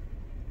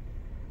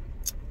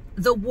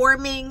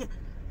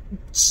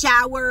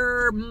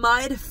shower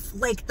mud,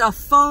 like the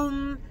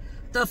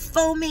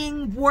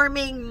foaming,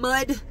 warming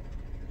mud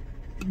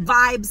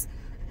vibes.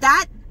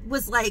 That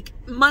was like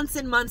months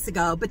and months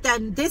ago, but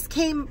then this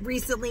came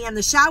recently, and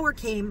the shower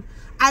came,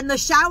 and the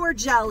shower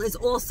gel is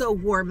also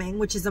warming,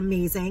 which is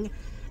amazing.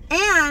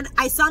 And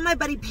I saw my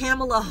buddy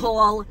Pamela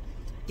haul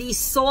the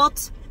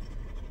Salt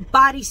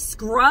Body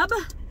Scrub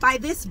by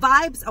This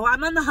Vibes. Oh,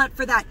 I'm on the hunt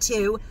for that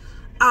too.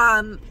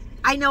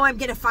 I know I'm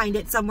gonna find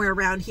it somewhere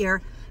around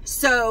here.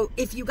 So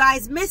if you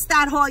guys missed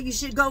that haul, you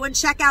should go and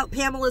check out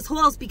Pamela's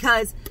hauls,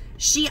 because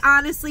she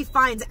honestly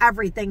finds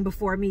everything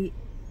before me.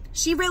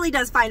 She really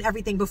does find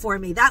everything before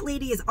me. That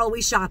lady is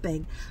always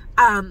shopping.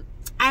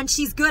 And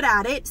she's good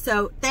at it.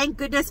 So thank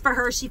goodness for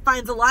her. She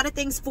finds a lot of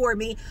things for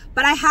me.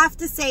 But I have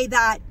to say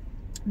that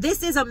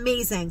this is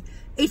amazing.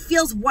 It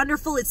feels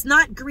wonderful. It's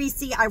not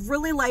greasy. I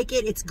really like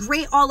it. It's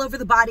great all over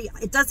the body.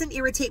 It doesn't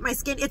irritate my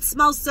skin. It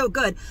smells so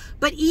good.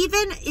 But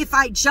even if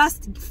I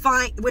just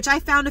find, which I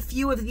found a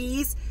few of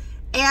these,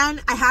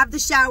 and I have the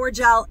shower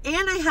gel,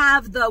 and I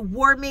have the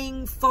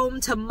warming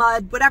foam to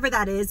mud, whatever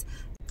that is.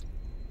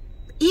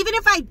 Even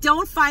if I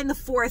don't find the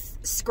fourth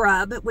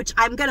scrub, which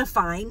I'm going to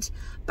find,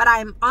 but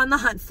I'm on the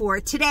hunt for,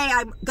 today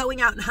I'm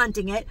going out and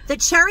hunting it. The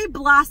Cherry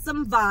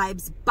Blossom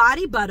Vibes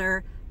Body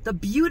Butter, the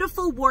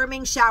beautiful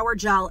warming shower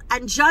gel,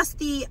 and just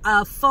the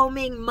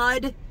foaming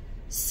mud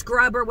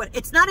scrub, or what,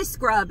 it's not a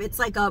scrub, it's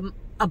like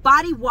a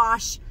body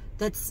wash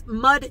that's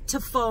mud to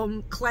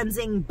foam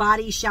cleansing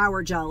body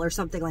shower gel or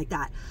something like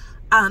that.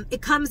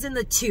 It comes in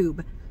the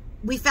tube.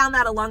 we found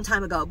that a long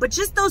time ago. But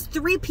just those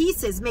 3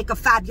 pieces make a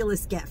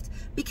fabulous gift.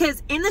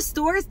 Because in the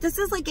stores, this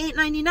is like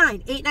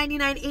 $8.99,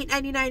 $8.99,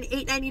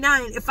 $8.99,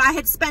 $8.99. If I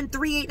had spent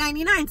 $3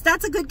 $8.99s,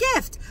 that's a good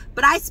gift.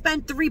 But I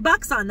spent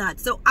 $3 on that.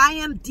 So I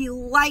am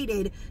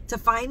delighted to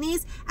find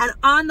these and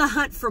on the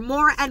hunt for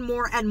more and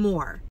more and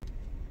more.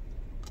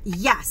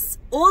 Yes,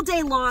 all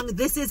day long,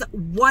 this is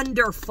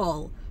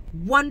wonderful.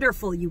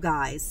 Wonderful, you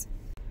guys.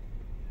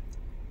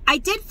 I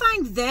did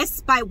find this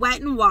by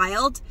Wet n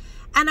Wild,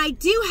 and I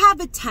do have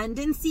a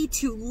tendency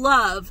to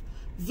love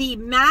the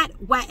matte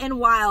Wet n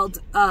Wild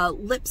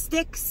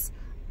lipsticks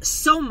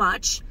so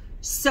much.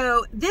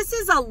 So this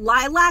is a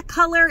lilac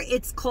color.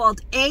 It's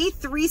called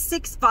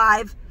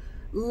A365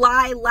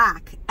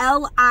 Lilac,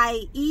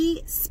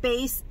 L-I-E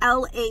space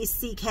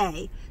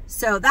L-A-C-K.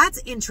 So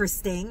that's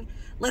interesting.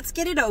 Let's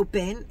get it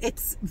open.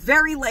 It's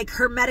very like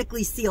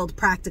hermetically sealed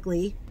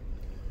practically.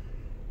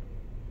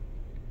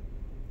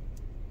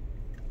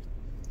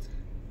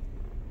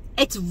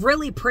 It's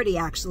really pretty,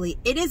 actually.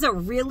 It is a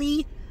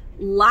really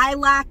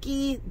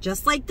lilac-y,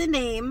 just like the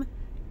name,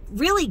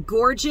 really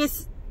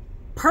gorgeous,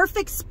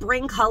 perfect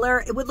spring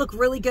color. It would look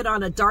really good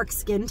on a dark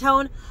skin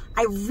tone.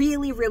 I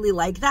really, really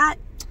like that.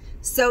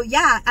 So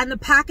yeah, and the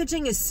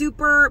packaging is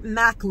super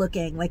MAC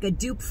looking, like a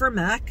dupe for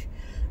MAC.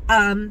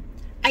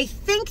 I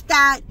think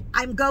that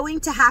I'm going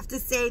to have to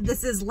say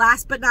this is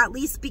last but not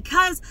least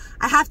because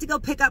I have to go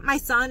pick up my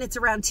son. It's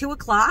around 2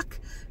 o'clock.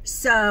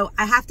 So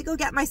I have to go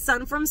get my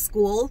son from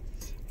school.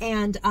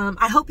 And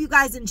I hope you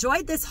guys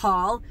enjoyed this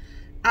haul.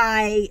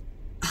 I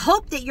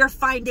hope that you're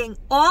finding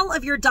all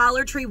of your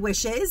Dollar Tree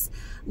wishes.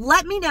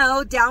 Let me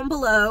know down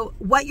below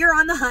what you're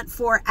on the hunt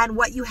for and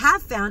what you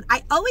have found.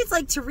 I always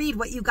like to read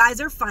what you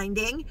guys are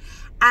finding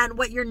and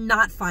what you're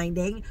not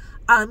finding.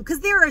 Because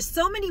there are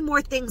so many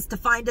more things to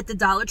find at the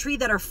Dollar Tree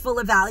that are full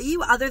of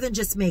value other than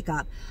just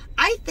makeup.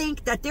 I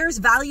think that there's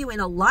value in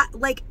a lot.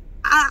 Like,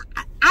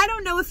 I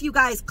don't know if you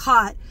guys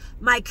caught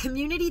my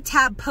community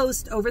tab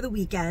post over the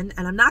weekend,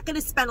 and I'm not going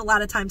to spend a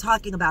lot of time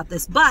talking about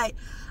this, but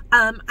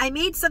I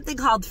made something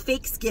called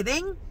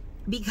Fakesgiving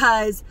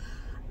because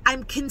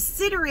I'm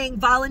considering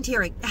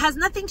volunteering. It has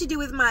nothing to do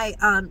with my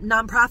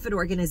nonprofit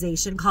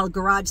organization called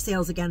Garage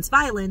Sales Against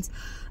Violence.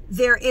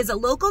 There is a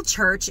local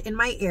church in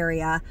my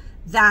area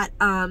that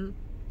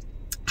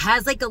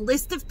has like a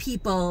list of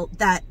people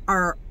that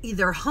are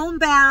either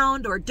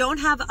homebound or don't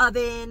have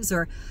ovens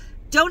or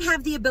don't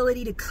have the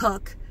ability to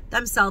cook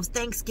themselves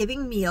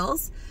Thanksgiving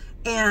meals.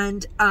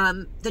 And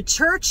the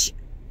church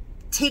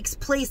takes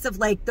place of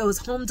like those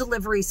home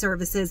delivery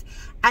services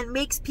and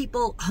makes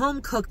people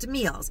home cooked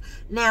meals.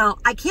 Now,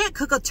 I can't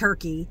cook a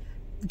turkey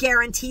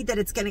guaranteed that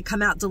it's going to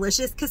come out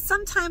delicious because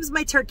sometimes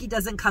my turkey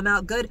doesn't come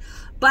out good,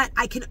 but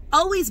I can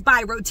always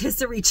buy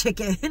rotisserie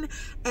chicken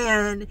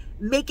and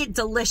make it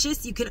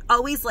delicious. You can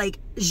always like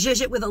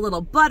zhuzh it with a little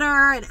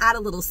butter and add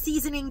a little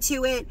seasoning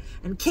to it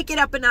and kick it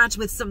up a notch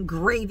with some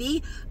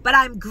gravy. But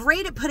I'm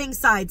great at putting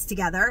sides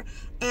together,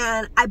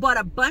 and I bought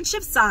a bunch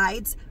of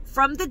sides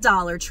from the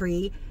Dollar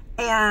Tree,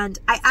 and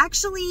I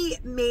actually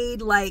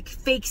made like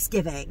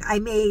Fakesgiving. I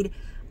made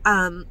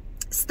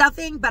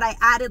stuffing, but I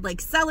added like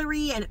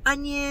celery and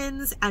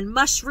onions and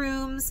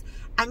mushrooms,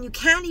 and you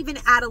can even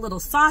add a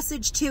little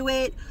sausage to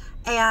it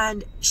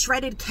and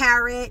shredded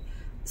carrot.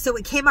 So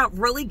it came out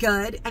really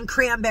good, and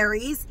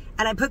cranberries,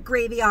 and I put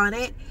gravy on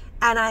it.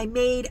 And I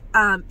made,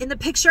 in the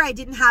picture, I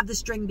didn't have the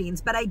string beans,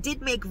 but I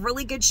did make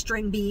really good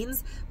string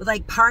beans with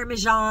like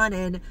Parmesan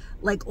and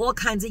like all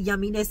kinds of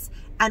yumminess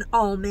and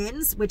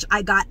almonds, which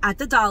I got at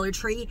the Dollar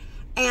Tree.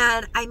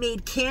 And I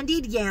made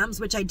candied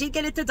yams, which I did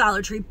get at the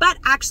Dollar Tree, but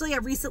actually I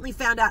recently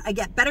found out I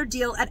get better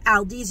deal at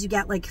Aldi's. You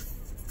get like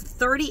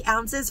 30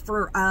 ounces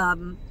for, I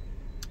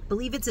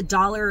believe it's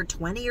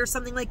 $1.20 or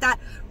something like that.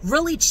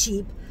 Really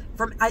cheap,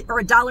 or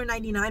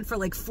 $1.99 for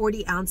like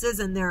 40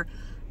 ounces. And they're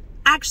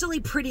actually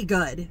pretty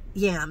good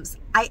yams.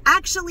 I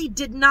actually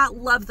did not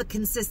love the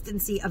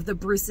consistency of the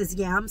Bruce's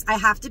yams. I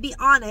have to be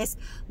honest.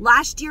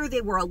 Last year,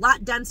 they were a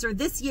lot denser.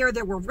 This year,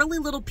 there were really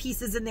little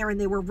pieces in there and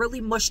they were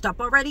really mushed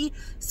up already.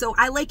 So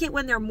I like it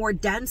when they're more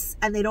dense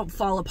and they don't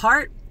fall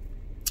apart.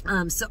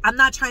 So I'm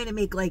not trying to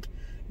make like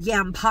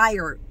yam pie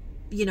or,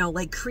 you know,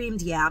 like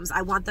creamed yams.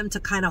 I want them to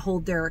kind of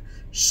hold their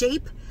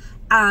shape.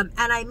 And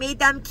I made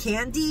them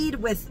candied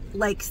with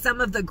like some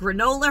of the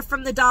granola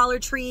from the Dollar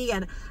Tree,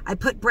 and I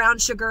put brown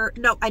sugar.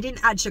 No, I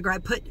didn't add sugar. I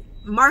put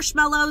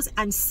marshmallows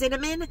and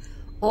cinnamon,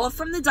 all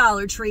from the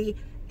Dollar Tree,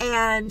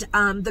 and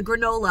the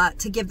granola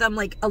to give them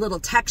like a little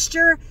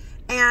texture.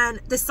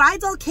 And the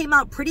sides all came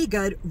out pretty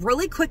good,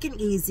 really quick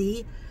and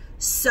easy.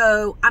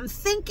 So I'm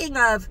thinking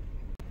of,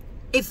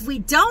 if we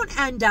don't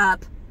end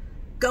up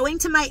going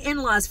to my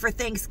in-laws for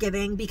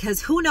Thanksgiving,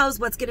 because who knows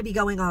what's going to be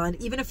going on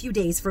even a few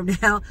days from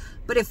now.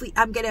 But if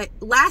I'm going to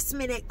last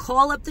minute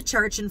call up the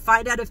church and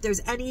find out if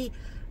there's any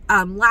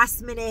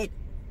last minute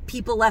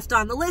people left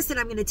on the list, and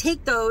I'm going to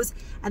take those,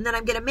 and then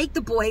I'm going to make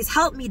the boys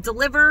help me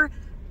deliver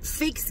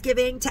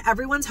Fakesgiving to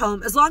everyone's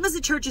home, as long as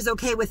the church is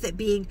okay with it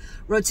being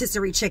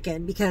rotisserie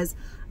chicken, because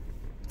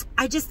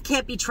I just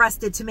can't be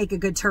trusted to make a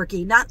good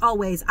turkey. Not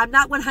always. I'm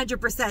not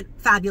 100%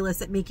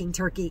 fabulous at making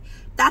turkey.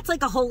 That's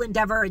like a whole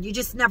endeavor, and you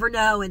just never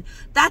know. And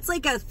that's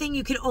like a thing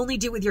you can only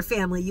do with your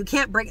family. You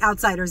can't bring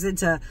outsiders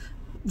into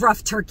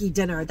rough turkey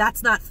dinner.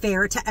 That's not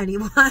fair to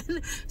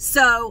anyone.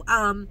 So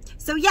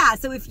yeah,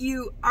 so if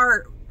you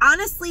are,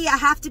 honestly, I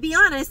have to be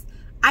honest,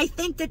 I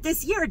think that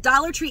this year,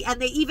 Dollar Tree,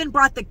 and they even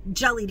brought the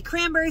jellied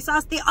cranberry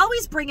sauce. They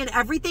always bring in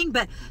everything,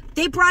 but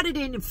they brought it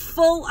in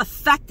full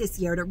effect this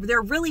year.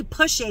 They're really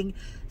pushing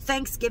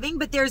Thanksgiving,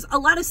 but there's a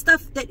lot of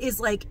stuff that is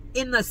like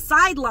in the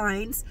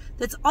sidelines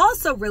that's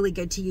also really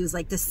good to use,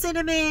 like the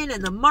cinnamon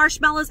and the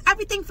marshmallows,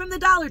 everything from the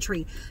Dollar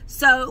Tree.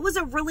 So it was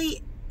a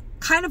really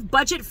kind of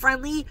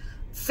budget-friendly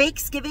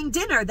Fakesgiving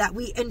dinner that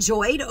we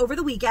enjoyed over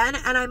the weekend,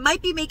 and I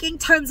might be making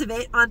tons of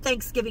it on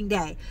Thanksgiving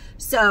Day.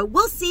 So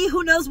we'll see.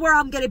 Who knows where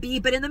I'm going to be.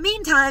 But in the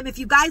meantime, if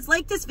you guys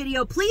like this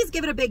video, please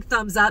give it a big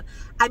thumbs up.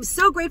 I'm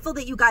so grateful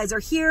that you guys are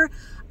here.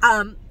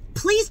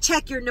 Please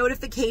check your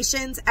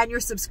notifications and your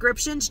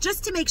subscriptions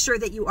just to make sure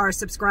that you are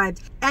subscribed.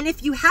 And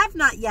if you have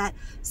not yet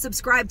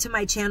subscribed to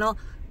my channel,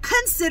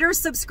 consider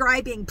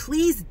subscribing.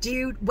 Please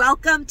do.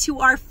 Welcome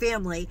to our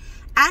family.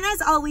 And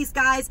as always,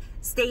 guys,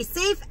 stay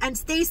safe and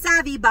stay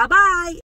savvy. Bye-bye.